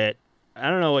infuriated by it. I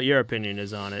don't know what your opinion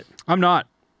is on it. I'm not.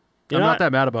 You're I'm not? not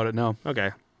that mad about it. No.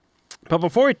 Okay, but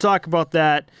before we talk about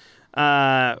that,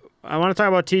 I want to talk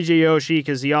about TJ Oshie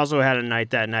because he also had a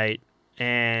night that night,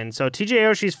 and so TJ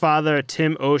Oshie's father,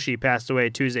 Tim Oshie, passed away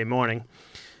Tuesday morning.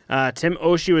 Tim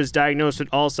Oshie was diagnosed with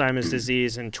Alzheimer's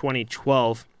disease in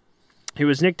 2012. He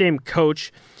was nicknamed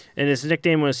Coach, and his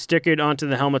nickname was stickered onto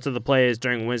the helmets of the players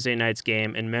during Wednesday night's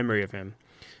game in memory of him.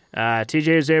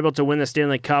 TJ was able to win the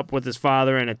Stanley Cup with his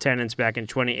father in attendance back in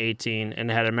 2018 and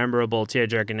had a memorable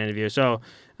tear-jerking interview. So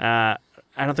I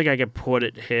don't think I could put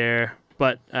it here,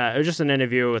 but it was just an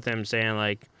interview with him saying,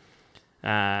 like,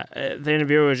 the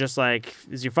interviewer was just like,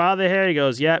 is your father here? He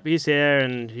goes, yep, he's here.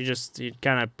 And he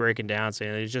kind of breaking down,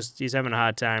 saying he's having a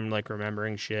hard time, like,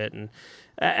 remembering shit. And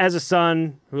as a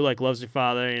son who, like, loves your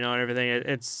father, you know, and everything,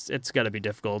 it's got to be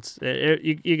difficult.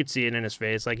 You could see it in his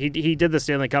face. Like, he did the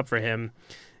Stanley Cup for him.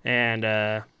 And,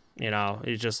 you know,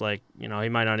 he's just like, you know, he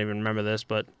might not even remember this,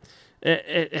 but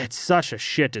It's such a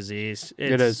shit disease.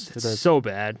 It is. It's so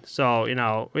bad. So,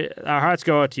 our hearts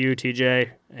go out to you,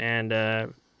 TJ, and,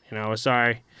 we're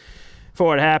sorry for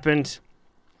what happened.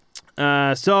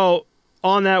 So,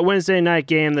 on that Wednesday night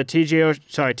game, TJ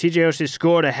Oshie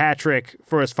scored a hat trick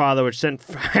for his father, which sent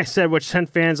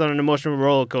fans on an emotional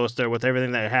roller coaster with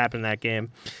everything that happened that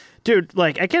game. Dude,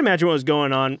 I can't imagine what was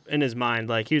going on in his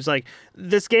mind. He was like,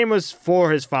 this game was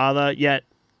for his father, yet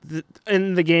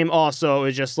in the game also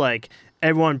is just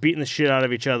everyone beating the shit out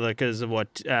of each other because of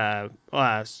what Tom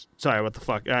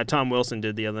Wilson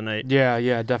did the other night.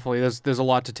 Yeah, definitely. There's a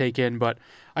lot to take in, but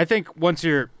I think once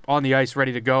you're on the ice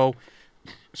ready to go,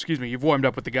 you've warmed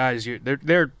up with the guys.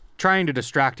 They're trying to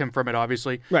distract him from it,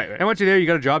 obviously. Right. And once you're there, you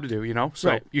got a job to do, So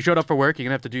right. You showed up for work, you're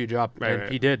gonna have to do your job.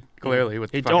 Right. He did clearly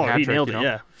with the fucking hat trick, nailed it.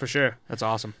 Yeah, for sure. That's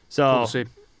awesome. So cool to see.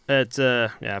 It's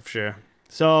for sure.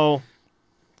 So.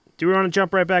 Do we want to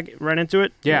jump right into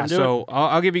it? Yeah, so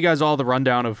I'll give you guys all the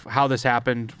rundown of how this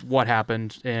happened, what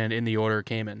happened, and in the order it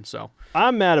came in. So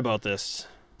I'm mad about this,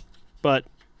 but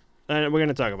we're going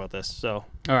to talk about this. So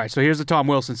all right, so here's the Tom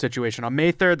Wilson situation. On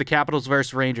May 3rd, the Capitals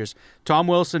versus Rangers. Tom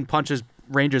Wilson punches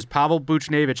Rangers' Pavel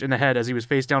Buchnevich in the head as he was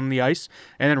face down on the ice,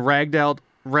 and then ragdolled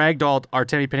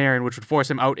Artemi Panarin, which would force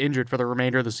him out injured for the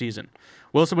remainder of the season.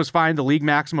 Wilson was fined the league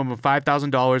maximum of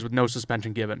 $5,000 with no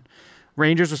suspension given.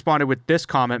 Rangers responded with this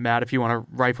comment, Matt, if you want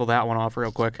to rifle that one off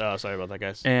real quick. Oh, sorry about that,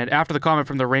 guys. And after the comment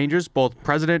from the Rangers, both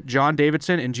President John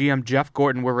Davidson and GM Jeff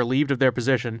Gorton were relieved of their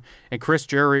position, and Chris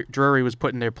Drury was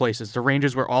put in their places. The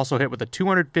Rangers were also hit with a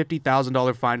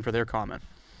 $250,000 fine for their comment.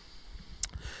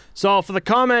 So for the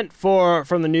comment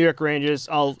from the New York Rangers,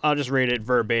 I'll just read it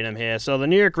verbatim here. So the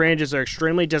New York Rangers are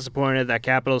extremely disappointed that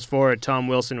Capitals forward Tom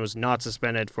Wilson was not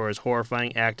suspended for his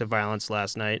horrifying act of violence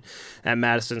last night at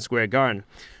Madison Square Garden.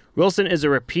 Wilson is a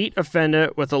repeat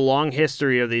offender with a long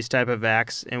history of these type of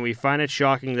acts, and we find it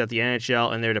shocking that the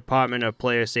NHL and their Department of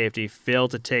Player Safety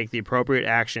failed to take the appropriate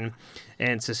action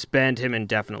and suspend him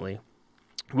indefinitely.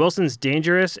 Wilson's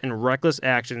dangerous and reckless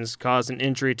actions caused an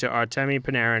injury to Artemi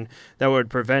Panarin that would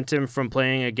prevent him from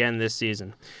playing again this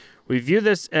season. We view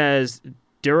this as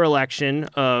dereliction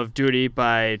of duty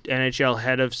by NHL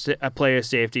head of player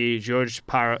safety, George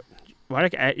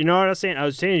you know what I was saying? I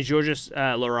was saying Georges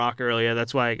Laraque earlier.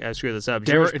 That's why I screwed this up.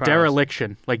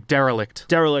 Dereliction, like derelict.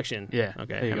 Dereliction. Yeah.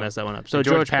 Okay, I messed that one up. So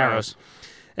George Parros.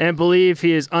 And believe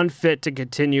he is unfit to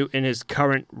continue in his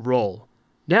current role.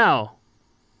 Now,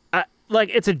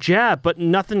 it's a jab, but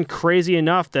nothing crazy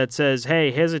enough that says,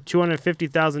 hey, here's a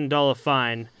 $250,000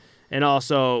 fine, and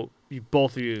also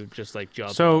both of you just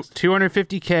job. So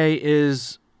 $250K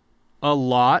is a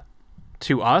lot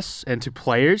to us and to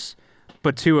players.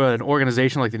 But to an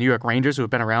organization like the New York Rangers, who have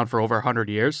been around for over 100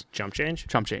 years. Chump change?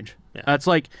 Chump change. Yeah. That's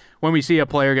like when we see a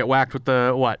player get whacked with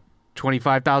the,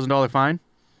 $25,000 fine?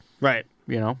 Right.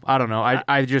 I don't know.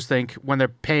 I just think when they're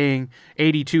paying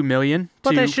 $82 million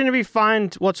But they shouldn't be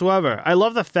fined whatsoever. I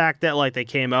love the fact that, they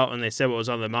came out and they said what was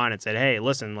on their mind and said, hey,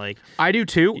 listen, I do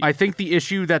too. I think the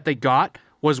issue that they got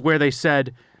was where they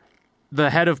said the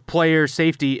head of player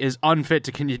safety is unfit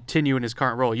to continue in his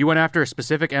current role. You went after a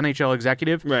specific NHL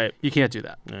executive. Right. You can't do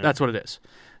that. Yeah. That's what it is.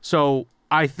 So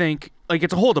I think,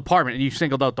 it's a whole department, and you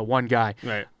singled out the one guy.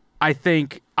 Right. I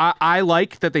think, I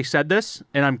like that they said this,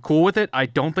 and I'm cool with it. I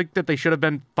don't think that they should have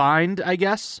been fined, I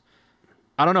guess.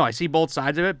 I don't know. I see both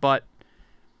sides of it, but...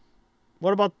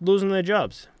 What about losing their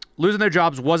jobs? Losing their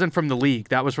jobs wasn't from the league.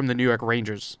 That was from the New York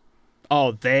Rangers.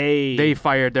 Oh, they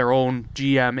fired their own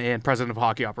GM and president of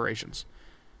hockey operations.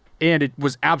 And it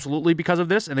was absolutely because of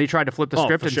this, and they tried to flip the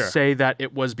script and say that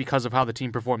it was because of how the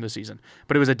team performed this season.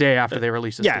 But it was a day after they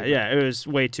released this. Yeah, it was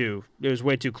way too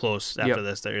close after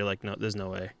this that you're like, no, there's no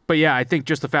way. But yeah, I think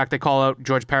just the fact they call out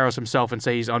George Parros himself and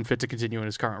say he's unfit to continue in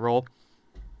his current role,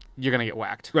 you're going to get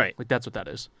whacked. Right. That's what that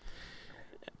is.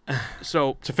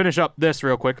 So, to finish up this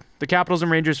real quick, the Capitals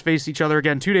and Rangers faced each other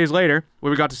again 2 days later,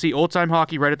 where we got to see old-time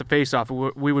hockey right at the face-off.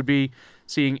 We would be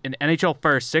seeing an NHL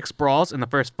first 6 brawls in the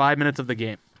first 5 minutes of the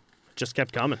game. Just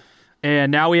kept coming.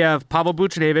 And now we have Pavel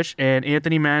Buchnevich and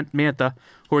Anthony Mantha,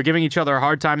 who are giving each other a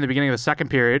hard time in the beginning of the second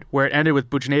period, where it ended with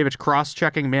Buchnevich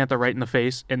cross-checking Mantha right in the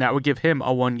face, and that would give him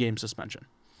a 1-game suspension.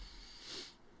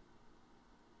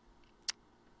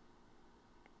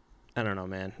 I don't know,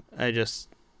 man.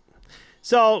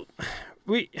 So,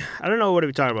 I don't know what are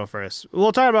we talking about first.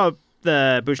 We'll talk about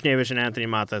the Buchnevich and Anthony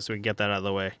Mantha so we can get that out of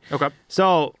the way. Okay.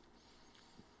 So,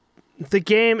 the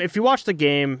game, if you watch the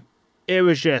game, it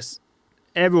was just,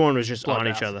 everyone was just on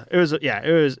each other. It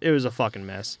was a fucking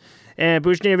mess. And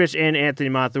Buchnevich and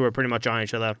Anthony Mantha were pretty much on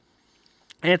each other.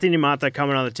 Anthony Mantha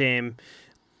coming on the team,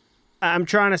 I'm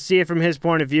trying to see it from his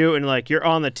point of view, and like you're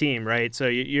on the team, right? So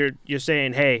you're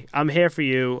saying, hey, I'm here for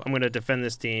you. I'm going to defend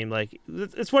this team. Like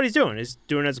it's what he's doing. He's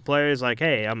doing it as a player. He's like,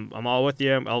 hey, I'm all with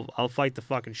you. I'll fight the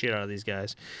fucking shit out of these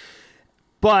guys.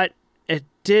 But it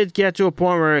did get to a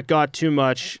point where it got too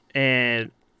much,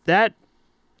 and that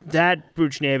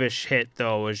Buchnevich hit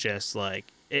though was just like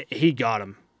he got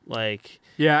him. Like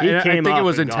Yeah, he and I came think it up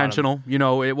was and got him. intentional. You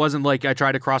know, it wasn't like I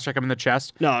tried to cross-check him in the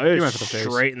chest. No, it He was went for the face.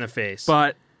 straight in the face.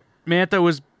 But Mantha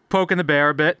was poking the bear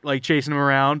a bit, like chasing him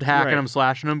around, hacking Right. him,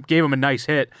 slashing him. Gave him a nice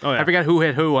hit. Oh, yeah. I forget who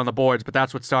hit who on the boards, but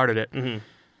that's what started it. Mm-hmm.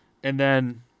 And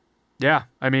then, yeah,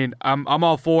 I mean, I'm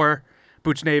all for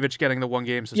Buchnevich getting the 1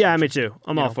 game suspension. Yeah, me too.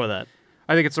 I'm all for that.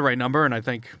 I think it's the right number, and I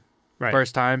think Right.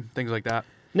 first time, things like that.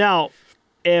 Now,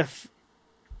 if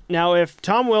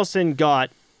Tom Wilson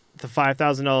got the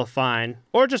 $5,000 fine,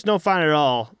 or just no fine at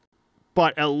all,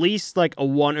 but at least like a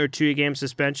 1 or 2 game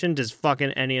suspension, does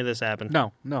fucking any of this happen?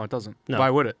 No, it doesn't. No. Why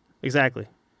would it? Exactly.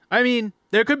 I mean,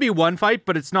 there could be one fight,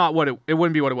 but it's not what it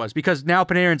wouldn't be what it was because now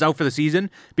Panarin's out for the season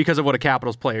because of what a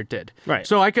Capitals player did. Right.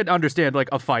 So I could understand like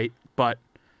a fight, but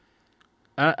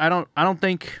I don't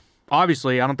think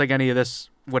obviously I don't think any of this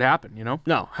would happen, you know?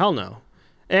 No, hell no.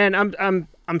 And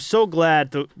I'm so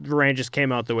glad the Rangers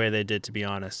came out the way they did, to be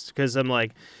honest, because I'm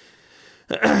like,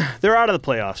 they're out of the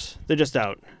playoffs. They're just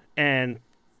out. And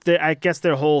I guess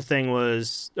their whole thing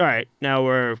was, all right, now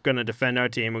we're going to defend our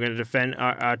team. We're going to defend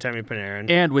our Artemi Panarin.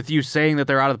 And with you saying that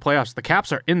they're out of the playoffs, the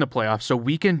Caps are in the playoffs, so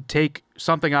we can take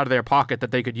something out of their pocket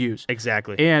that they could use.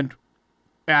 Exactly. And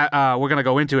we're going to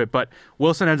go into it, but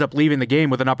Wilson ends up leaving the game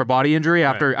with an upper body injury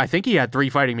after, I think he had 3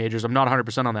 fighting majors. I'm not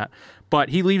 100% on that. But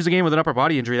he leaves the game with an upper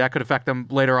body injury. That could affect them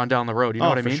later on down the road. You know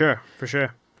what I mean? For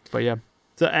sure. But yeah.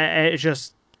 So it's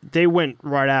just, they went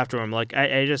right after him. Like,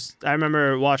 I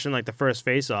remember watching, like, the first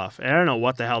face-off, and I don't know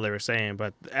what the hell they were saying,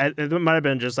 but it might have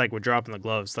been just, like, we're dropping the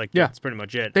gloves. Like, yeah. That's pretty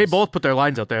much it. They both put their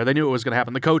lines out there. They knew it was going to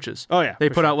happen. The coaches. Oh, yeah. They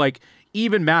for put sure. out, like,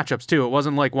 even matchups, too. It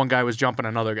wasn't like one guy was jumping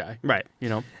another guy. Right. You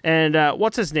know? And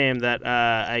what's his name that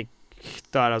I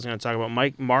thought I was going to talk about?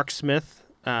 Mark Smith.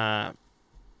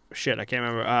 Shit, I can't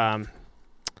remember.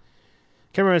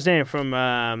 Can't remember his name from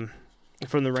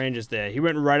the Rangers there. He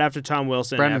went right after Tom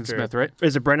Wilson. Brendan Smith, right?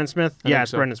 Is it Brendan Smith? I Yeah, think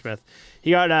it's so. Brendan Smith.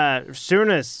 He got as soon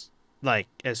as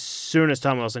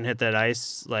Tom Wilson hit that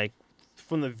ice, like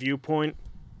from the viewpoint,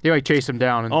 They like chased him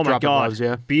down and oh my dropped god, the gloves,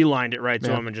 yeah. beelined it right to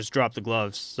Yeah. him and just dropped the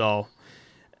gloves. So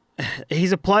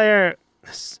he's a player.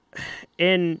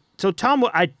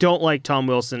 I don't like Tom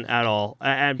Wilson at all.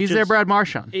 He's their Brad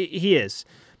Marchand. He is,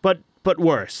 but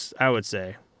worse, I would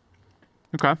say.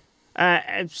 Okay.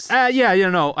 It's- I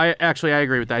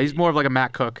agree with that. He's more of like a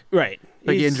Matt Cook, right,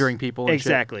 like He's- injuring people and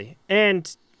exactly.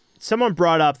 And someone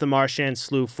brought up the Marchand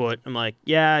slew foot. I'm like,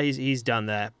 yeah, he's done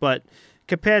that, but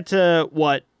compared to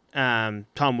what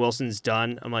Tom Wilson's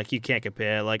done, I'm like, you can't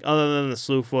compare. Like, other than the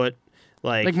slew foot, shit.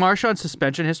 Like Marchand's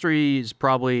suspension history is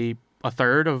probably a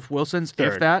third of Wilson's, if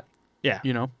Third. that. yeah,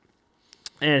 You know?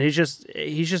 and he's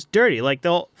just dirty. Like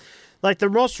the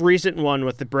most recent one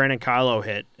with the Brandon Carlo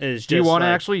hit is just. Do you want to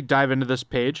like, actually dive into this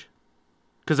page?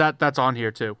 Because that's on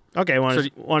here too. Okay, want So to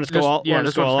go this- all? yeah, want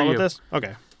this to go one's all for out with you. this?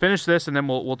 Okay, Finish this and then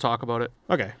we'll talk about it.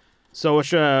 okay. So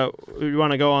which you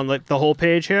want to go on like the whole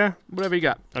page here? Whatever you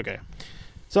got. Okay.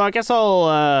 So I guess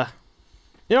I'll.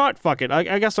 You know what? Fuck it.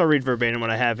 I guess I'll read verbatim what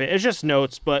I have. It's just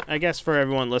notes, but I guess for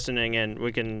everyone listening, and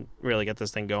we can really get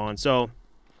this thing going. So,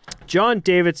 John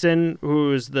Davidson,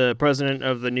 who is the president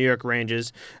of the New York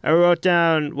Rangers, I wrote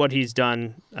down what he's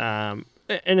done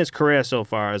in his career so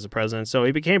far as a president. So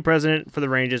he became president for the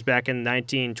Rangers back in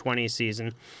 1920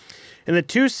 season. In the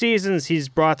 2 seasons, he's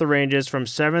brought the Rangers from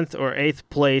 7th or 8th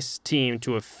place team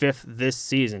to a 5th this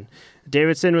season.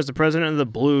 Davidson was the president of the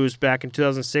Blues back in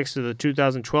 2006 to the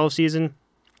 2012 season,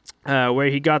 where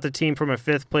he got the team from a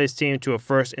 5th place team to a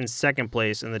 1st and 2nd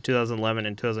place in the 2011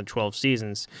 and 2012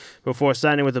 seasons, before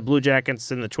signing with the Blue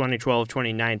Jackets in the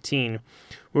 2012-2019,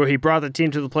 where he brought the team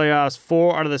to the playoffs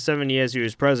 4 out of the 7 years he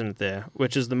was president there,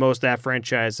 which is the most that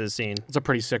franchise has seen. It's a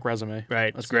pretty sick resume.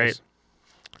 Right, That's it's great. nice.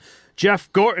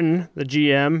 Jeff Gorton, the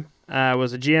GM,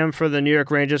 was a GM for the New York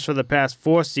Rangers for the past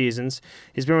 4 seasons.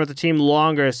 He's been with the team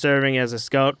longer, serving as a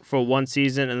scout for 1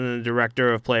 season and then the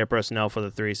director of player personnel for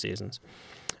the 3 seasons.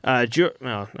 I don't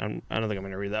think I'm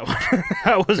going to read that one.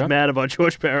 I was mad about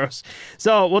George Barros.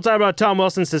 So we'll talk about Tom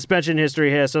Wilson's suspension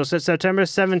history here. So September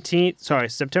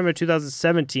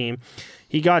 2017,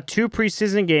 he got 2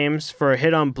 preseason games for a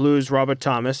hit on Blues Robert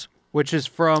Thomas. Which is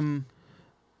from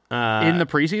in the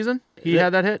preseason? He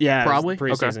had that hit? Yeah, Probably?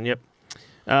 preseason. Yep.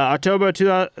 October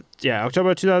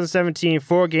 2017,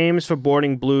 4 games for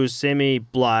boarding Blues Simi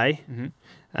Bly. Mm-hmm.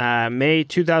 May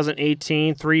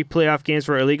 2018, 3 playoff games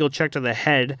for illegal check to the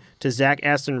head to Zach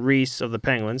Aston Reese of the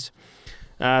Penguins.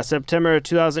 September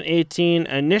 2018,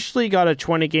 initially got a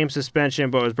 20-game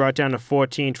suspension, but was brought down to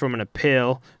 14 from an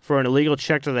appeal for an illegal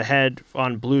check to the head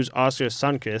on Blues Oscar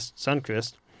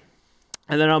Sundqvist.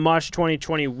 And then on March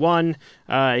 2021,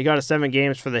 he got a 7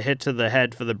 games for the hit to the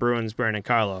head for the Bruins, Brandon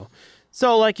Carlo.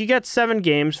 So, like, you get 7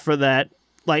 games for that.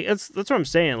 Like, that's what I'm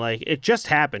saying. Like, it just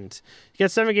happened. You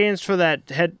get 7 games for that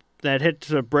hit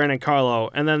to Brandon Carlo,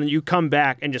 and then you come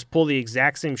back and just pull the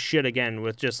exact same shit again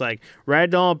with just, like,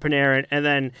 Ragdoll and Panarin, and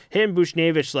then hitting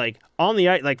Buchnevich, like, on the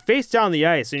ice, like, face down the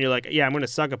ice, and you're like, yeah, I'm going to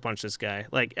sucker punch this guy.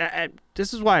 Like,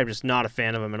 this is why I'm just not a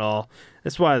fan of him at all.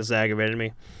 That's why this aggravated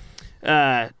me.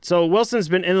 So Wilson's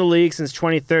been in the league since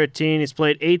 2013. He's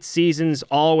played 8 seasons,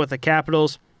 all with the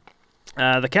Capitals.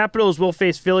 The Capitals will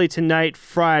face Philly tonight,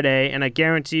 Friday, and I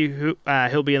guarantee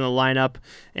he'll be in the lineup.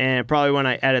 And probably when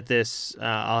I edit this,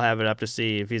 I'll have it up to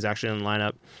see if he's actually in the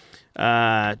lineup.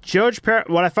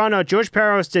 What I found out, George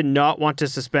Parros did not want to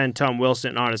suspend Tom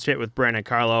Wilson on his hit with Brandon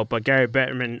Carlo, but Gary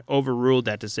Bettman overruled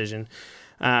that decision.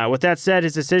 With that said,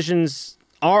 his decisions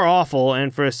are awful,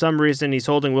 and for some reason, he's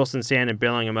holding Wilson's hand and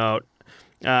bailing him out.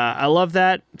 I love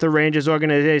that the Rangers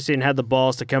organization had the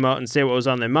balls to come out and say what was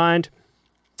on their mind.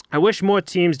 I wish more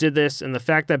teams did this, and the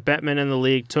fact that Bettman and the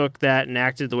league took that and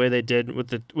acted the way they did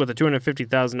with a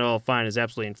 $250,000 fine is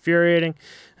absolutely infuriating.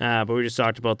 But we just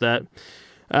talked about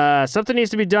that. Something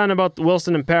needs to be done about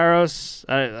Wilson and Parros.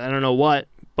 I don't know what,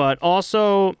 but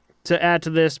also to add to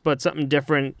this, but something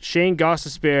different, Shane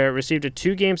Gostisbehere received a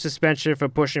 2-game suspension for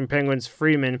pushing Penguins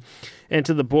Freeman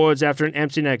into the boards after an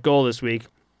empty net goal this week.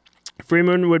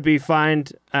 Freeman would be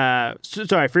fined.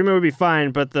 Freeman would be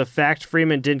fined, but the fact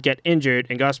Freeman didn't get injured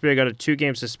and Gostisbehere got a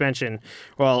 2-game suspension,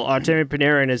 while Artemi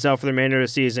Panarin is out for the remainder of the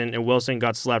season, and Wilson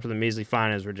got slapped with a measly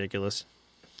fine is ridiculous.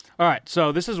 All right,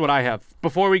 so this is what I have.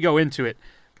 Before we go into it,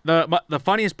 the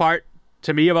funniest part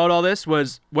to me about all this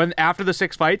was when after the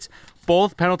 6 fights,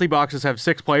 both penalty boxes have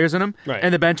 6 players in them, right,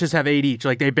 and the benches have 8 each.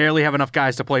 Like, they barely have enough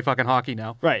guys to play fucking hockey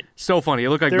now. Right. So funny.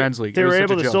 It looked like men's league. They were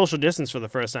able to social distance for the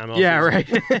first time. Yeah, right.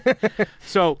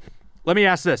 So, let me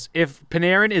ask this. If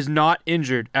Panarin is not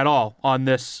injured at all on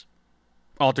this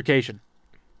altercation,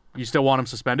 you still want him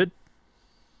suspended?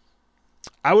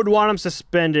 I would want him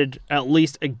suspended at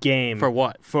least a game. For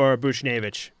what? For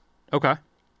Buchnevich. Okay.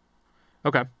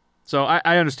 So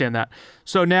I understand that.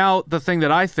 So now the thing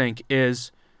that I think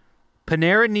is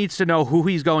Panarin needs to know who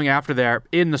he's going after there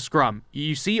in the scrum.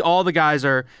 You see all the guys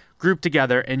are grouped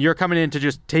together, and you're coming in to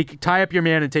just tie up your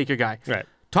man and take your guy. Right.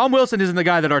 Tom Wilson isn't the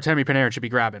guy that Artemi Panarin should be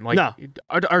grabbing. Like, no.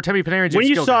 Artemi Panarin's when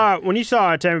you saw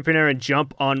Artemi Panarin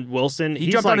jump on Wilson, he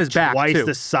jumped on his back twice too.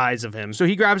 The size of him. So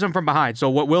he grabs him from behind. So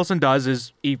what Wilson does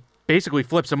is he basically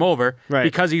flips him over, right,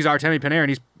 because he's Artemi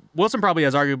Panarin. Wilson probably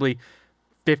has arguably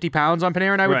 50 pounds on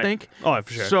Panarin, I would think. Oh,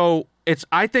 for sure. So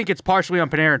I think it's partially on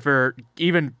Panarin for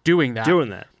even doing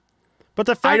that. But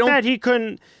the fact that he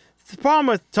couldn't... The problem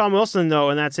with Tom Wilson,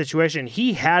 though, in that situation,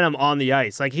 he had him on the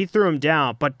ice. Like, he threw him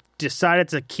down, but decided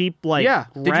to keep, like,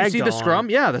 Did you see the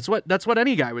scrum? Yeah, that's what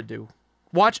any guy would do.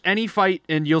 Watch any fight,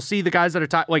 and you'll see the guys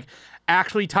that are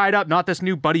actually tied up, not this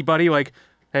new buddy, like,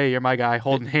 hey, you're my guy,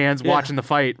 holding hands, watching the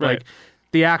fight. Right. Like,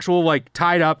 the actual, like,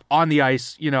 tied up on the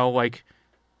ice, like...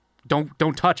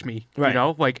 Don't touch me. Right.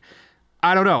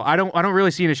 I don't know. I don't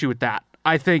really see an issue with that.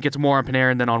 I think it's more on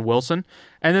Panarin than on Wilson.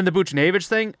 And then the Buchnevich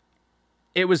thing,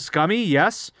 it was scummy,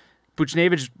 yes.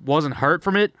 Buchnevich wasn't hurt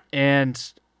from it,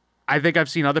 and I think I've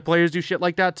seen other players do shit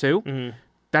like that too,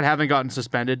 that haven't gotten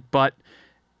suspended. But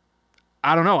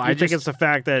I don't know. I think it's the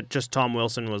fact that just Tom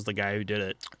Wilson was the guy who did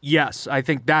it. Yes, I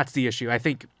think that's the issue. I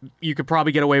think you could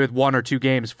probably get away with 1 or 2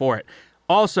 games for it.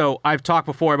 Also, I've talked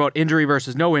before about injury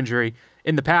versus no injury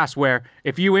in the past, where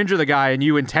if you injure the guy and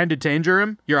you intended to injure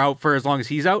him, you're out for as long as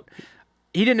he's out.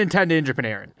 He didn't intend to injure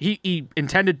Panarin. He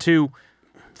intended to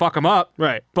fuck him up,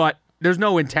 right? But there's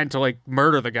no intent to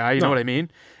murder the guy. You know what I mean?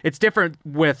 It's different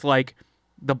with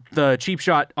the cheap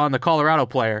shot on the Colorado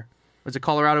player. Was it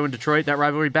Colorado and Detroit, that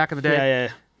rivalry back in the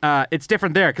day? Yeah. It's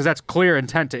different there because that's clear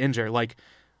intent to injure. Like,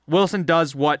 Wilson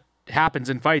does what happens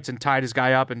in fights and tied his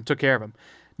guy up and took care of him.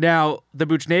 Now, the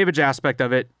Buchnevich aspect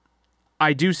of it,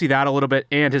 I do see that a little bit,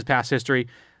 and his past history.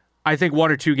 I think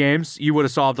 1 or 2 games, you would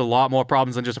have solved a lot more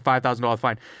problems than just a $5,000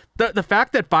 fine. The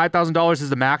fact that $5,000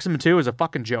 is the maximum, too, is a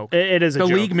fucking joke. It is a joke.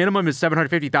 The league minimum is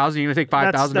 $750,000. You're going to take $5,000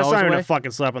 away? That's not even a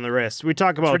fucking slap on the wrist. We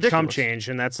talk about chump change,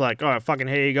 and that's like, oh, fucking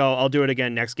here you go. I'll do it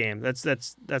again next game. That's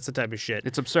the type of shit.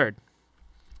 It's absurd.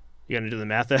 You going to do the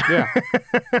math there?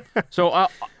 Yeah. So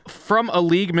from a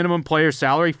league minimum player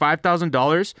salary,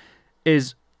 $5,000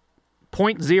 is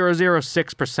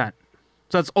 0.006%.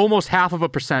 So that's almost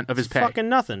 0.5% of his pay. Fucking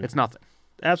nothing. It's nothing.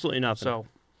 Absolutely nothing. So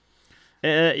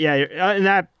yeah, in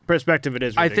that perspective, it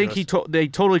is ridiculous. I think they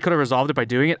totally could have resolved it by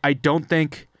doing it. I don't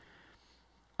think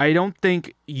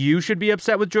you should be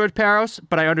upset with George Parros,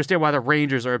 but I understand why the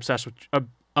Rangers are upset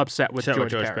with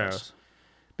George Parros.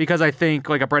 Because I think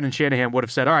like a Brendan Shanahan would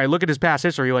have said, all right, look at his past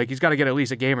history. Like he's got to get at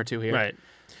least a game or two here. Right.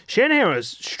 Shanahan was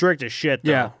strict as shit,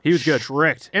 though. Yeah, he was good.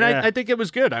 Strict. And yeah. I think it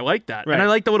was good. I liked that. Right. And I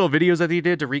liked the little videos that he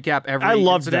did to recap every I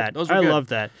loved incident. that. Those were I good. loved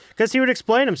that. Because he would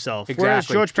explain himself. Exactly. Whereas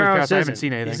George Parros I haven't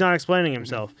seen anything. He's not explaining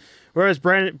himself. Whereas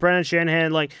Brendan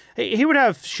Shanahan, like, he would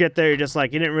have shit there just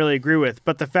like he didn't really agree with.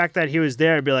 But the fact that he was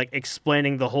there to be like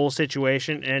explaining the whole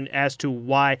situation and as to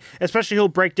why, especially he'll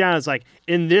break down, it's like,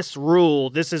 in this rule,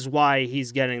 this is why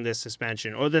he's getting this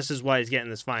suspension or this is why he's getting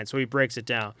this fine. So he breaks it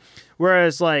down.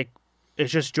 Whereas, like, it's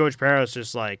just George Parros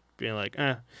just like being like,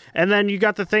 eh. And then you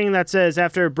got the thing that says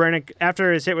after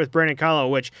his hit with Brandon Carlo,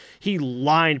 which he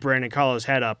lined Brandon Carlo's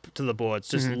head up to the boards,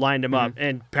 just lined him up.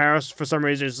 And Parros, for some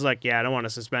reason, is just like, yeah, I don't want to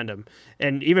suspend him.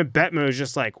 And even Bettman was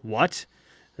just like, what?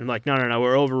 And I'm like, no,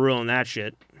 we're overruling that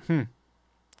shit.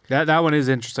 That one is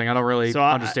interesting. I don't really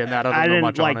understand that. I don't know didn't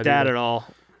much like on it that either. at all.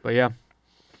 But yeah.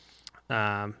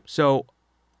 So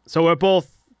we're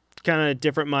both kind of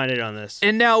different minded on this.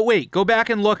 And now, wait, go back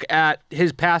and look at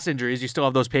his past injuries. You still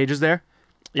have those pages there?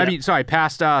 Yeah. I mean, sorry,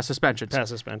 past suspensions. Past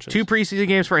suspensions. 2 preseason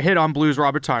games for a hit on Blues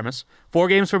Robert Thomas, 4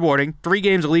 games for boarding, 3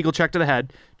 games illegal check to the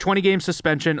head, 20 games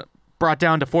suspension brought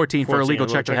down to 14 for illegal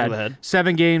check to the head,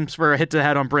 7 games for a hit to the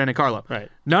head on Brandon Carlo. Right.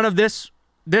 None of this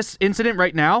incident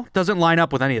right now doesn't line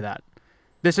up with any of that.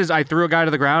 This is I threw a guy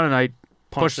to the ground and I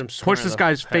pushed this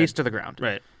guy's face to the ground.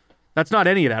 Right. That's not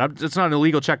any of that. It's not an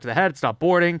illegal check to the head. It's not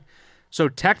boarding. So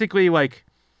technically, like,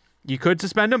 you could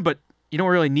suspend him, but you don't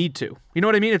really need to. You know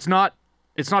what I mean? It's not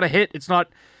a hit. It's not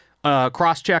a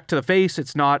cross check to the face.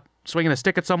 It's not swinging a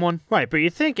stick at someone. Right, but you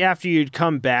think after you'd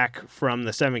come back from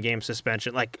the 7-game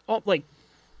suspension,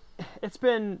 it's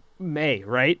been May,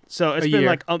 right? So it's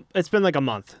been like a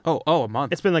month. Oh, a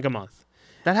month. It's been like a month.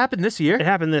 That happened this year? It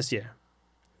happened this year.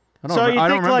 I don't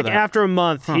remember like that. after a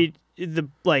month,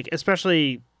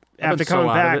 especially after coming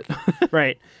back,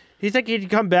 right? You think he'd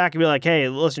come back and be like, "Hey,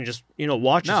 listen, just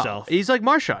watch yourself." He's like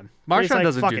Marchand. Marchand like,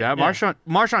 doesn't do that. Yeah.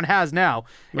 Marchand has now,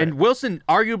 and Wilson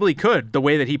arguably could the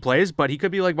way that he plays, but he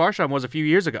could be like Marchand was a few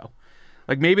years ago.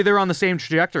 Like maybe they're on the same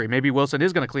trajectory. Maybe Wilson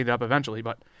is going to clean it up eventually,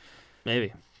 but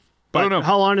maybe. But I don't know.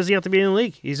 How long does he have to be in the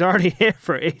league? He's already here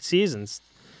for 8 seasons.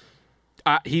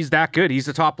 He's that good. He's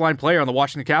the top line player on the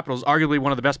Washington Capitals, arguably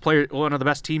one of the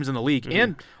best teams in the league,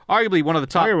 and arguably one of the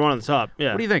top. Probably one of the top.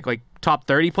 Yeah. What do you think? Like top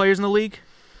 30 players in the league?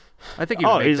 I think you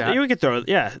would make that. You could throw it.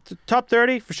 Yeah, top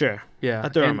 30 for sure. Yeah,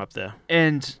 I'd throw him up there.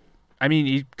 And I mean,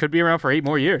 he could be around for 8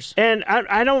 more years. And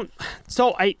I don't.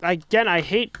 So I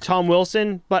hate Tom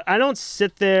Wilson, but I don't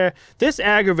sit there. This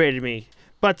aggravated me.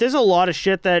 But there's a lot of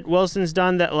shit that Wilson's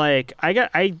done that like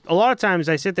a lot of times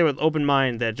I sit there with open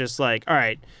mind that just like, all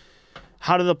right,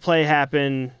 how did the play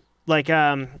happen? Like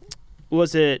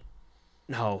was it?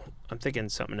 No, I'm thinking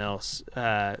something else.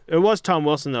 It was Tom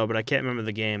Wilson though, but I can't remember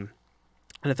the game.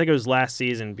 And I think it was last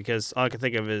season because all I can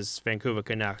think of is Vancouver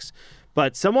Canucks.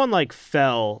 But someone like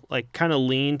fell, like kind of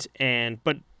leaned,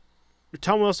 but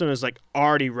Tom Wilson was like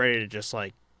already ready to just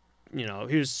like, he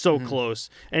was so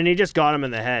close, and he just got him in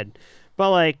the head.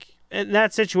 But like in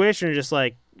that situation, just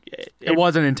like it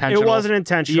wasn't intentional. It wasn't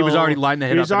intentional. He was already lining the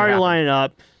hit up. He was already lining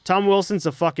up. Tom Wilson's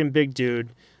a fucking big dude.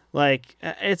 Like,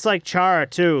 it's like Chara,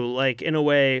 too, like, in a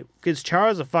way, because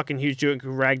Chara's a fucking huge dude and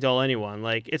can ragdoll anyone.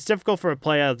 Like, it's difficult for a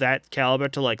player of that caliber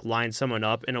to, like, line someone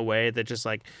up in a way that just,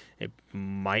 like, it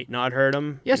might not hurt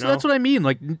him. Yeah, so that's what I mean.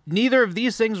 Like, neither of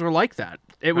these things were like that.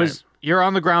 It was, you're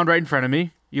on the ground right in front of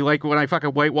me. You like when I fucking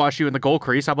whitewash you in the goal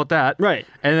crease. How about that? Right.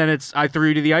 And then I threw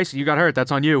you to the ice and you got hurt.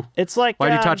 That's on you. It's like...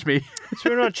 Why'd you touch me?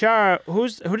 Speaking about Chara, who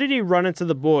did he run into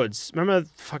the boards? Remember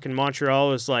fucking Montreal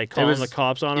was like calling the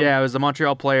cops on him? Yeah, it was the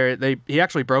Montreal player. He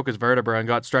actually broke his vertebra and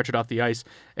got stretchered off the ice.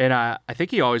 And I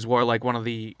think he always wore like one of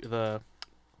the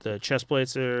chest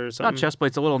plates or something. Not chest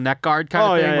plates, a little neck guard kind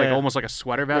of thing, yeah. almost like a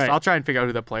sweater vest. Right. I'll try and figure out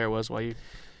who that player was while you...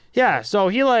 Yeah, so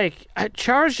he like...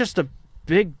 Chara's just a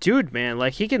big dude, man.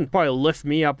 Like, he can probably lift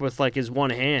me up with like his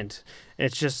one hand.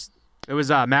 It's just... It was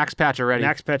Max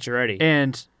Pacioretty.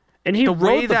 And he the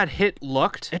way that hit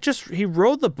looked... He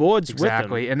rode the boards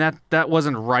exactly, with him. And that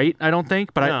wasn't right, I don't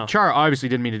think. But Chara obviously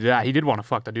didn't mean to do that. He did want to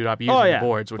fuck the dude up using the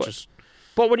boards, which is...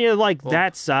 But when you're like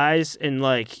that size and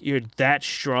like you're that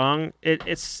strong,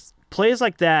 it's plays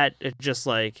like that. It just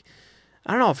like...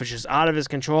 I don't know if it's just out of his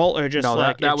control or just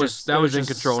like... that was in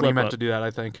control and he meant to do that,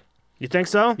 I think. You think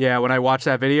so? Yeah, when I watched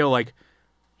that video, like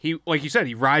you said,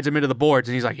 he rides him into the boards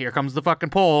and he's like, here comes the fucking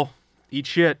pole. Eat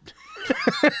shit.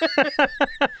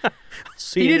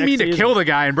 See He you didn't mean next to season. kill the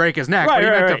guy and break his neck, Right, but he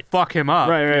right, meant right. to fuck him up.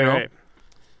 Right, you know? right.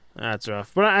 That's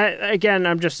rough. But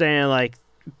I'm just saying, like,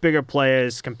 bigger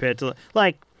players compared to,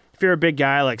 like, if you're a big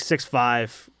guy like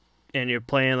 6'5", and you're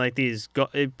playing like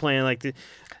playing like the.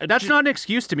 That's not an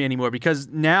excuse to me anymore because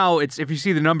now it's if you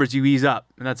see the numbers, you ease up,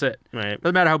 and that's it. Right.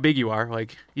 Doesn't matter how big you are.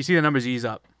 Like you see the numbers, you ease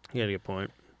up. You got a good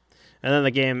point. And then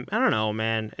the game, I don't know,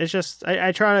 man. It's just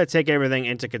I try to take everything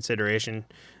into consideration.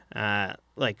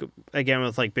 Like again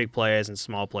with like big players and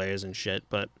small players and shit.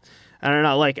 But I don't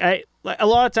know. Like a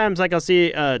lot of times, like I'll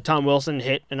see Tom Wilson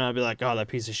hit, and I'll be like, "Oh, that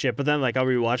piece of shit." But then like I'll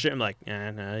rewatch it, I'm like,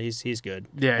 no, he's good.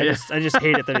 Yeah, I just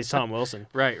hate it that he's Tom Wilson.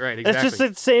 Right, exactly. It's just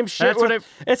the same shit. That's what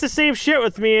It's the same shit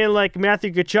with me and like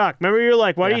Matthew Tkachuk. Remember, you're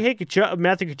like, "Why do you Yeah. hate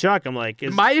Matthew Tkachuk?" I'm like,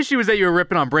 My issue is that you were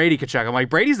ripping on Brady Tkachuk. I'm like,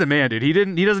 Brady's the man, dude. He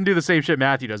doesn't do the same shit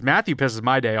Matthew does. Matthew pisses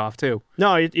my day off too.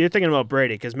 no, you're thinking about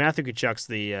Brady because Matthew Tkachuk's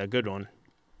the good one.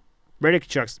 Brady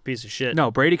Tkachuk's the piece of shit. No,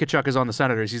 Brady Tkachuk is on the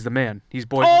Senators. He's the man. He's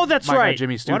boy. Oh, that's my guy right.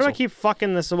 Jimmy Why do I Stutzel. keep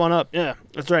fucking this one up? Yeah,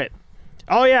 that's right.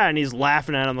 Oh yeah, and he's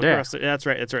laughing at him across. That's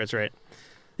right.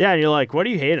 Yeah, and you're like, "Why do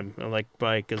you hate him?" I'm like,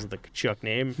 because of the Tkachuk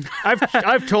name.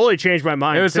 I've totally changed my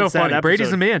mind. It was so since that funny.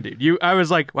 Brady's the episode. man, dude. I was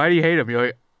like, why do you hate him?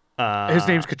 You're like, his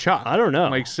name's Tkachuk. I don't know.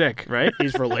 I'm like sick. Right?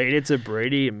 He's related to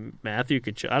Brady and Matthew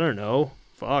Tkachuk. I don't know.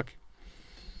 Fuck.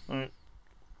 I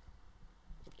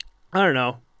don't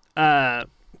know.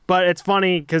 But it's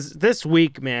funny because this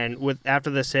week, man, after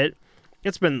this hit,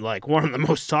 it's been like one of the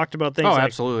most talked about things. Oh, Like,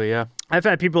 absolutely, yeah. I've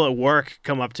had people at work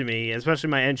come up to me, especially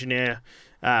my engineer.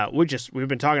 We've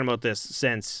been talking about this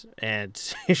since, and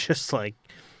it's just like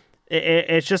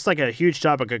it's just like a huge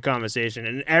topic of conversation,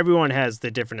 and everyone has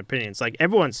the different opinions. Like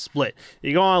everyone's split.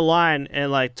 You go online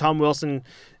and like Tom Wilson.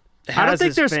 I don't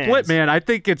think they're split, man. I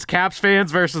think it's Caps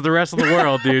fans versus the rest of the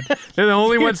world, dude. They're the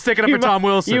only ones sticking up for Tom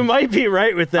Wilson. You might be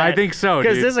right with that. I think so,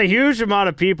 because dude. there's a huge amount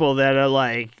of people that are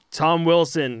like Tom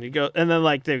Wilson. You go, and then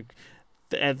like they're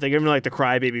giving like the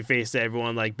crybaby face to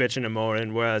everyone, like bitching and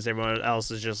moaning, whereas everyone else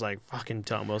is just like fucking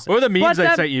Tom Wilson. What were the memes But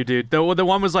I sent you, dude? The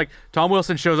one was like Tom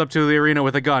Wilson shows up to the arena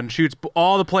with a gun, shoots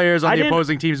all the players on the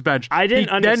opposing team's bench. I didn't he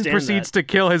understand then proceeds to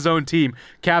kill his own team.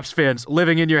 Caps fans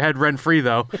living in your head rent free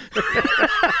though.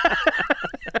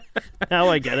 Now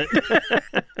I get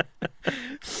it.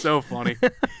 So funny.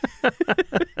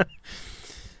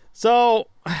 So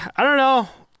I don't know.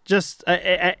 Just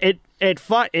it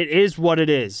is what it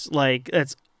is. Like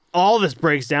that's all this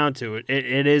breaks down to.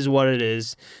 It is what it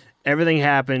is. Everything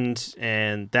happened,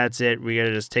 and that's it. We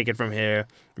gotta just take it from here.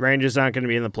 Rangers aren't going to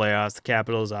be in the playoffs. The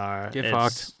Capitals are. Get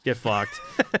fucked.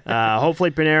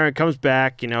 Hopefully Panarin comes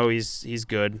back. You know he's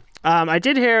good. I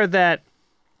did hear that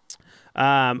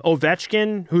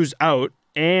Ovechkin, who's out,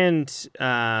 and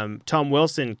Tom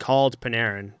Wilson called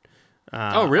Panarin.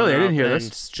 Oh, really? I didn't hear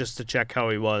this. Just to check how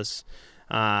he was.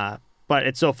 But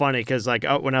it's so funny because like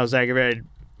when I was aggravated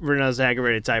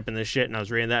typing this shit and I was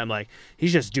reading that, I'm like,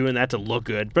 he's just doing that to look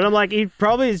good. But I'm like, he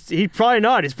probably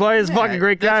not. He's probably a fucking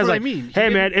great guy. That's I was what like, I mean. hey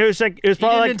man, it was probably He didn't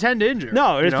like intend to injure.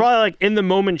 no, it was you know? probably like in the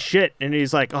moment shit, and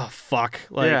he's like, oh fuck,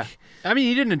 like. Yeah. I mean,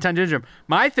 he didn't intend to injure him.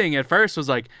 My thing at first was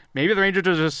like, maybe the Rangers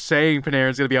are just saying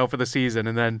Panarin's going to be out for the season,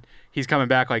 and then he's coming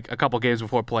back like a couple games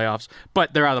before playoffs.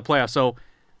 But they're out of the playoffs, so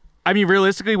I mean,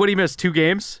 realistically, what he missed 2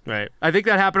 games. Right. I think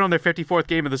that happened on their 54th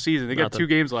game of the season. They got Nothing. 2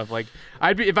 games left. Like,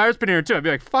 if I was Panarin too, I'd be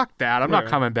like, fuck that. I'm not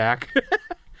Right. coming back.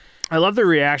 I love the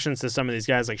reactions to some of these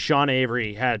guys. Like Sean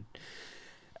Avery I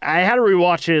had to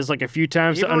rewatch his like a few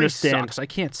times to Avery understand. sucks. I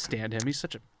can't stand him. He's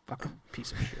such a fucking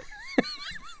piece of shit.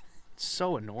 It's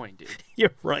so annoying, dude. You're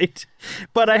right,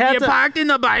 but I had You to. parked in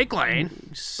the bike lane.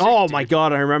 Sick, Oh dude. my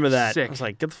god, I remember that. Sick. I was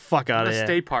like, get the fuck out of The here.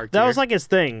 state park. That here. was like his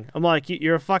thing. I'm like,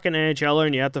 you're a fucking NHLer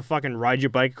and you have to fucking ride your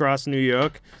bike across New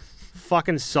York.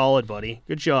 Fucking solid, buddy.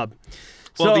 Good job.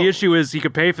 Well, So- the issue is he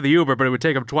could pay for the Uber, but it would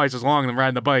take him twice as long than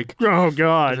riding the bike. Oh 'Cause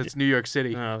god. it's New York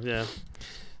City. Oh yeah.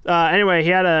 Anyway,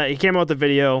 he came out with a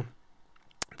video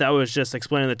that was just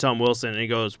explaining to Tom Wilson, and he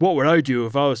goes, "What would I do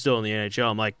if I was still in the NHL?"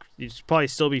 I'm like, "You'd probably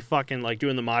still be fucking like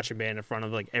doing the marching band in front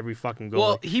of like every fucking goalie."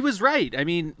 Well, he was right. I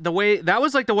mean, the way that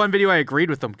was like the one video I agreed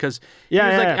with him because Yeah, he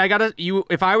was yeah, like, yeah. I gotta you.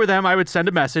 If I were them, I would send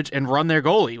a message and run their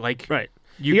goalie. Like, right.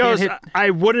 You he can't goes, hit. I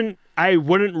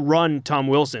wouldn't run Tom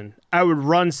Wilson. I would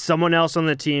run someone else on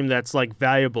the team that's like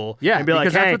valuable. Yeah, and be like,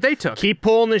 because that's hey, what they took. Keep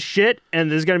pulling this shit,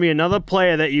 and there's gonna be another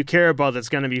player that you care about that's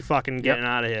gonna be fucking getting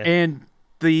out of here. And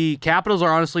the Capitals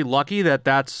are honestly lucky that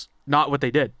that's not what they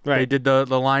did. Right. They did the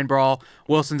line brawl.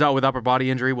 Wilson's out with upper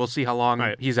body injury. We'll see how long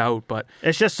Right. he's out, but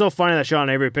It's just so funny that Sean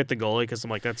Avery picked the goalie because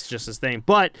I'm like, that's just his thing.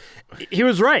 But he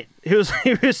was right. He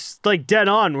was like dead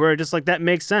on. Where just like that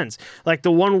makes sense. Like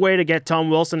the one way to get Tom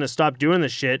Wilson to stop doing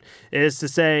this shit is to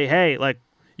say, hey, like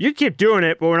you keep doing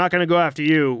it, but we're not going to go after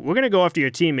you. We're going to go after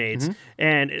your teammates,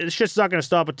 and it's just not going to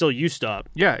stop until you stop.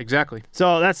 yeah, exactly.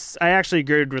 So I actually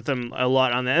agreed with him a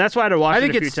lot on that. That's why I had to watch I it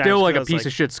think a few it's times, still like a 'cause, piece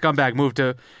of shit scumbag move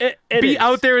to It be is.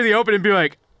 out there in the open and be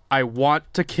like, I want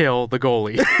to kill the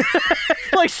goalie.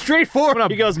 like straightforward.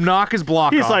 He goes, knock his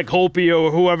block he's off. like Hopi or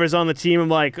whoever's on the team. I'm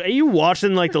like, are you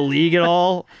watching like the league at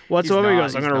all whatsoever? He not,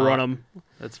 goes, I'm he's gonna not. run him.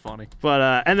 That's funny.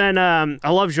 But and then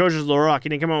I love Georges Larac. He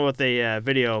didn't come out with a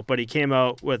video, but he came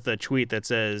out with a tweet that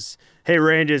says, "Hey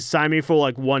Rangers, sign me for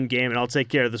like one game, and I'll take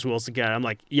care of this Wilson guy." I'm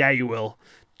like, "Yeah, you will."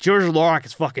 Georges Larac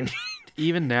is fucking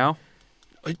Even now,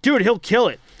 dude. He'll kill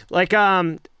it. Like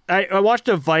I watched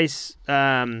a Vice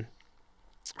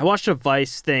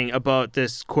thing about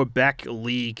this Quebec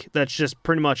league that's just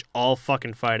pretty much all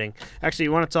fucking fighting. Actually,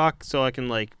 you want to talk so I can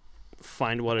like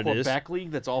find what it is? Quebec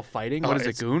League, that's all fighting. Oh, What is it,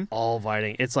 it's Goon? All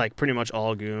fighting. It's like pretty much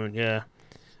all goon. Yeah.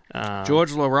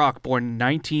 George Larac, born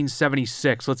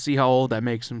 1976. Let's see how old that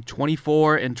makes him.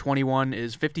 24 and 21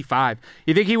 is 55.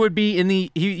 You think he would be in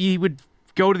the... He would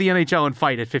go to the NHL and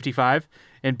fight at 55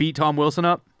 and beat Tom Wilson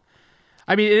up?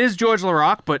 I mean, it is George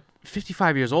Larac, but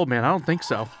 55 years old, man. I don't think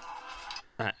so.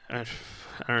 I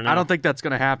don't know. I don't think that's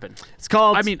going to happen. It's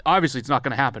called. I mean, obviously it's not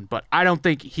going to happen, but I don't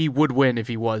think he would win if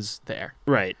he was there.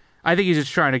 right. I think he's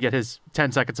just trying to get his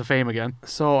 10 seconds of fame again.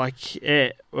 So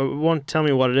it won't tell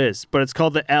me what it is, but it's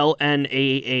called the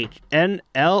LNAH.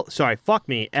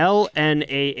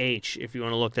 LNAH. If you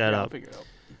want to look that up. Figure it out.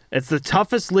 It's the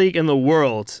toughest league in the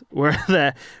world, whereas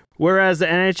the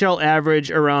NHL average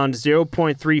around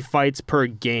 0.3 fights per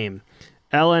game.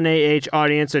 LNAH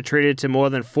audience are treated to more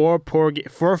than four fights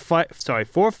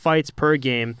per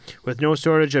game, with no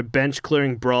shortage of bench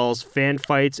clearing brawls, fan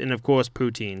fights, and of course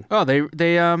poutine. Oh, they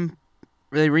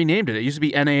renamed it. It used to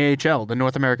be NAHL, the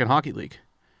North American Hockey League.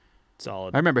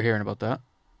 Solid. I remember hearing about that.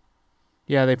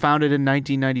 Yeah, they founded in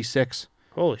 1996.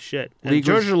 Holy shit! And League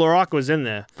Georges was- Larac was in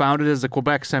there. Founded as the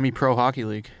Quebec Semi-Pro Hockey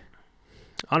League.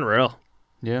 Unreal.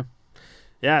 Yeah.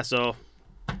 Yeah. So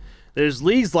there's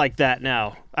leagues like that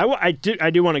now. I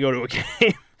do want to go to a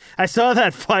game. I saw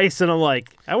that Vice and I'm like,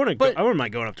 I wouldn't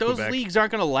mind going up to Those Quebec. leagues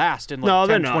aren't going to last in like No,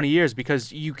 they're 10, not. 20 years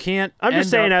because you can't I'm just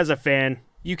saying, as a fan,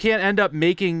 you can't end up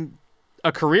making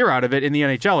a career out of it in the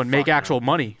NHL and make no. actual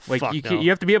money. Like Fuck you no. you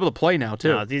have to be able to play now too.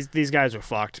 no, these guys were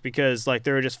fucked because like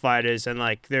they were just fighters and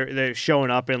like they're showing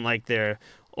up in like their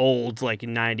old like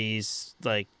 90s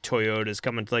like Toyotas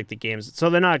coming to like the games, so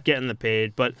they're not getting the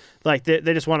paid, but like they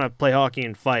just want to play hockey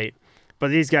and fight.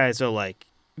 But these guys are like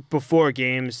before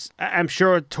games. I'm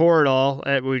sure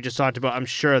Toradol we just talked about. I'm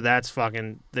sure that's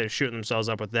fucking they're shooting themselves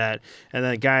up with that. And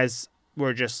then guys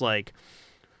were just like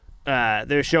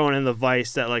they're showing in the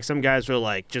Vice that like some guys were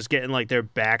like just getting like their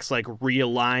backs like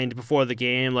realigned before the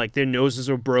game, like their noses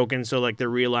were broken, so like they're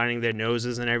realigning their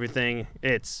noses and everything.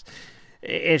 It's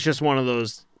just one of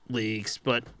those leagues,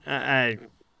 but I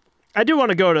do want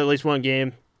to go to at least one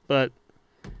game, but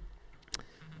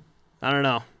I don't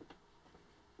know.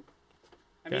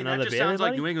 I Got mean, another that just beer, sounds like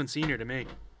everybody? New England Senior to me.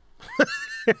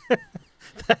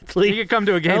 That You league, could come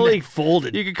to a that game. league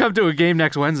folded. You could come to a game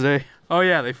next Wednesday. Oh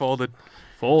yeah, they folded.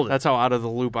 Folded. That's how out of the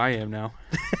loop I am now.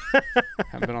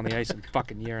 Haven't been on the ice in a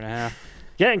fucking year and a half.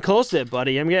 Getting close to it,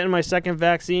 buddy. I'm getting my second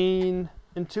vaccine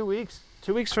in 2 weeks.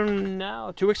 2 weeks from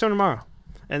now. 2 weeks from tomorrow.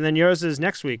 And then yours is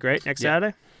next week, right? Next Yeah.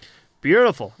 Saturday?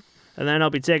 Beautiful. And then I'll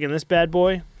be taking this bad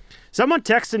boy. Someone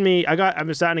texted me.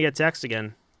 I'm starting to get texts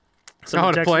again.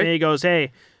 Someone to texted play? me. He goes,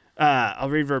 hey, I'll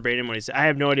read verbatim what he said. I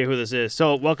have no idea who this is.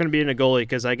 So welcome to being a goalie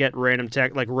because I get random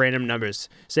random numbers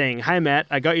saying, hi, Matt.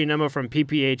 I got your number from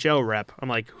PPHL rep. I'm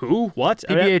like, who? What?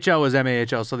 PPHL was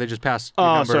MAHL, so they just passed. your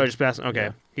Oh, number. sorry, just passing. Okay.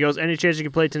 Yeah. He goes, any chance you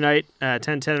can play tonight?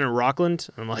 10-10 in Rockland?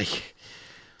 I'm like,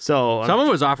 so. Someone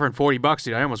was offering $40,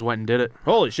 dude. I almost went and did it.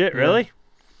 Holy shit, really?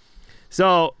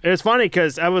 So it was funny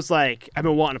because I was like, I've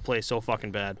been wanting to play so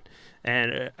fucking bad.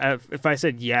 And if I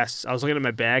said yes, I was looking at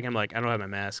my bag. I'm like, I don't have my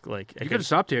mask. Like, You could have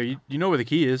stopped here. You know where the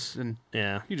key is, and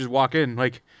yeah. you just walk in.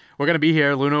 Like, we're gonna be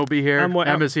here. Luna will be here.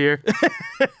 Emma's here.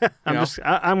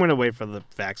 I'm gonna wait for the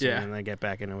vaccine Yeah. and then get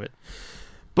back into it.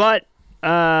 But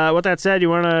with that said,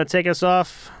 you want to take us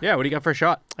off? Yeah. What do you got for a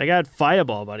shot? I got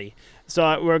Fireball, buddy.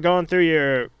 So we're going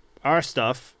through our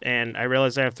stuff, and I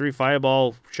realized I have 3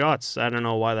 Fireball shots. I don't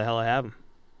know why the hell I have them.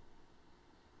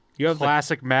 You have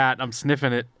Classic Matt. I'm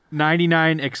sniffing it.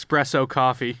 99 espresso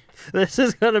coffee. this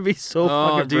is gonna be so Oh,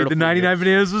 fucking dude, the brutal for 99 you.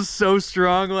 bananas was so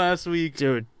strong last week.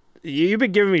 Dude, You've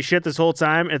been giving me shit this whole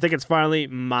time. I think it's finally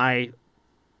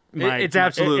It's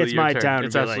absolutely it's your my turn. time.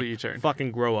 It's to be absolutely like, your turn.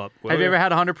 Fucking grow up. Have you ever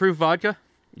had 100 proof vodka?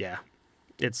 Yeah,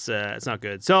 it's not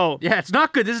good. So Yeah, it's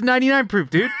not good. This is 99 proof,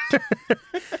 dude.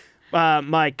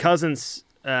 my cousins,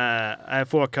 I have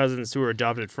 4 cousins who were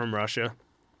adopted from Russia,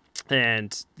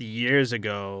 and years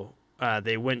ago,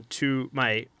 they went to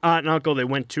my aunt and uncle. They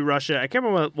went to Russia. I can't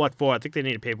remember what for. I think they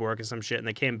needed paperwork or some shit, and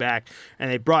they came back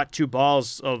and they brought 2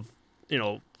 balls of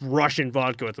Russian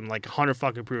vodka with them, like 100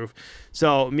 fucking proof.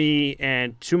 So me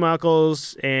and 2 of my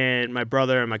uncles and my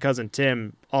brother and my cousin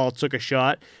Tim all took a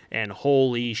shot, and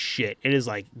holy shit, it is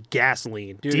like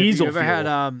gasoline, Dude, diesel have you ever fuel.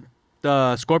 had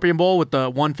the Scorpion Bowl with the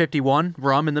 151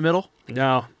 rum in the middle?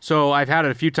 No. So I've had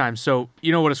it a few times. So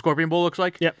you know what a Scorpion Bowl looks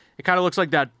like? Yep. It kind of looks like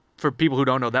that, for people who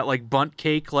don't know, that like bundt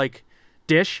cake like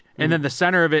dish, and then the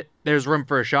center of it, there's room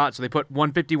for a shot. So they put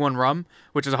 151 rum,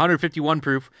 which is 151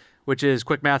 proof, which is,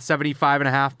 quick math,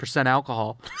 75.5%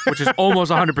 alcohol, which is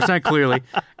almost 100% clearly.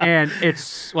 And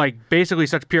it's like basically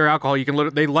such pure alcohol, you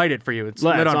can they light it for you. It's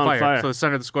lit It's on on fire. fire. So the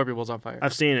center of the Scorpion Bowl's on fire.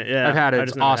 I've seen it. Yeah, I've had it. I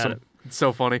It's just never had awesome. it. It's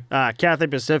so funny. Cathay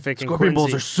Pacific and Scorpion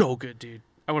Quincy. Bowls are so good, dude.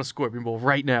 I want a Scorpion Bowl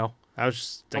right now. I was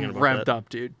just thinking I'm about revved that. up,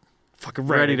 dude. Fucking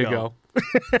Ready to go.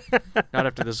 Not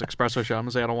after this espresso shot. I'm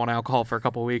gonna say I don't want alcohol for a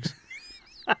couple weeks.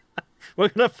 We're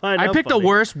gonna find out. I picked the buddy.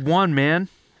 worst one, man.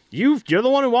 You're the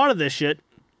one who wanted this shit.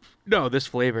 No, this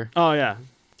flavor. Oh yeah.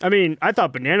 I mean, I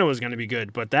thought banana was gonna be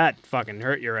good, but that fucking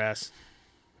hurt your ass.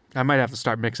 I might have to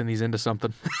start mixing these into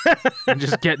something and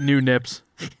just get new nips.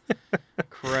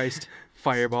 Christ,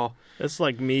 Fireball. That's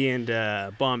like me and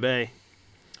Bombay.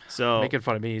 So Making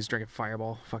fun of me. He's drinking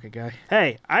Fireball. Fucking guy.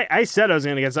 hey, I said I was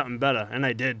gonna get something better, and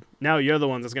I did. Now you're the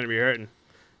one that's gonna be hurting.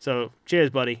 So cheers,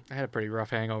 buddy. I had a pretty rough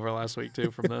hangover last week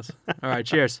too from this. All right,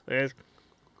 cheers. Cheers.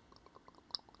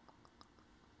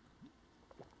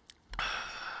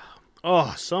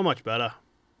 Oh, so much better.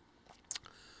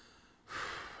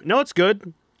 You know what's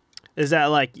good? Is that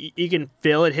like you can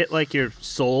feel it hit like your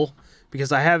soul,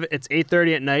 because it's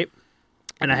 8:30 at night,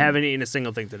 and I haven't eaten a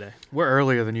single thing today. We're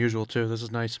earlier than usual too. This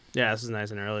is nice. Yeah, this is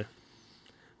nice and early.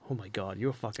 Oh my god, you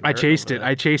were fucking. I hurting chased over it. there.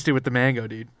 I chased it with the mango,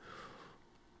 dude.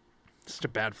 Such a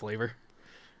bad flavor.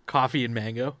 Coffee and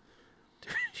mango.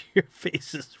 Your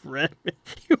face is red.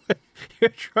 You're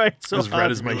trying so As red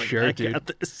hard as to my be like, shirt, I dude. got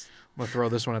this. I'm gonna throw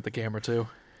this one at the camera too.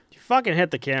 You fucking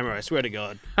hit the camera. I swear to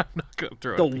God. I'm not gonna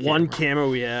throw it The at the one camera. camera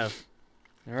we have.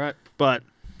 All right. But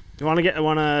you want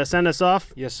to send us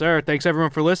off? Yes, sir. Thanks everyone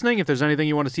for listening. If there's anything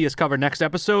you want to see us cover next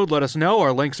episode, let us know.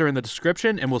 Our links are in the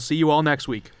description, and we'll see you all next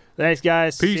week. Thanks,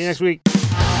 guys. See Peace. you next week.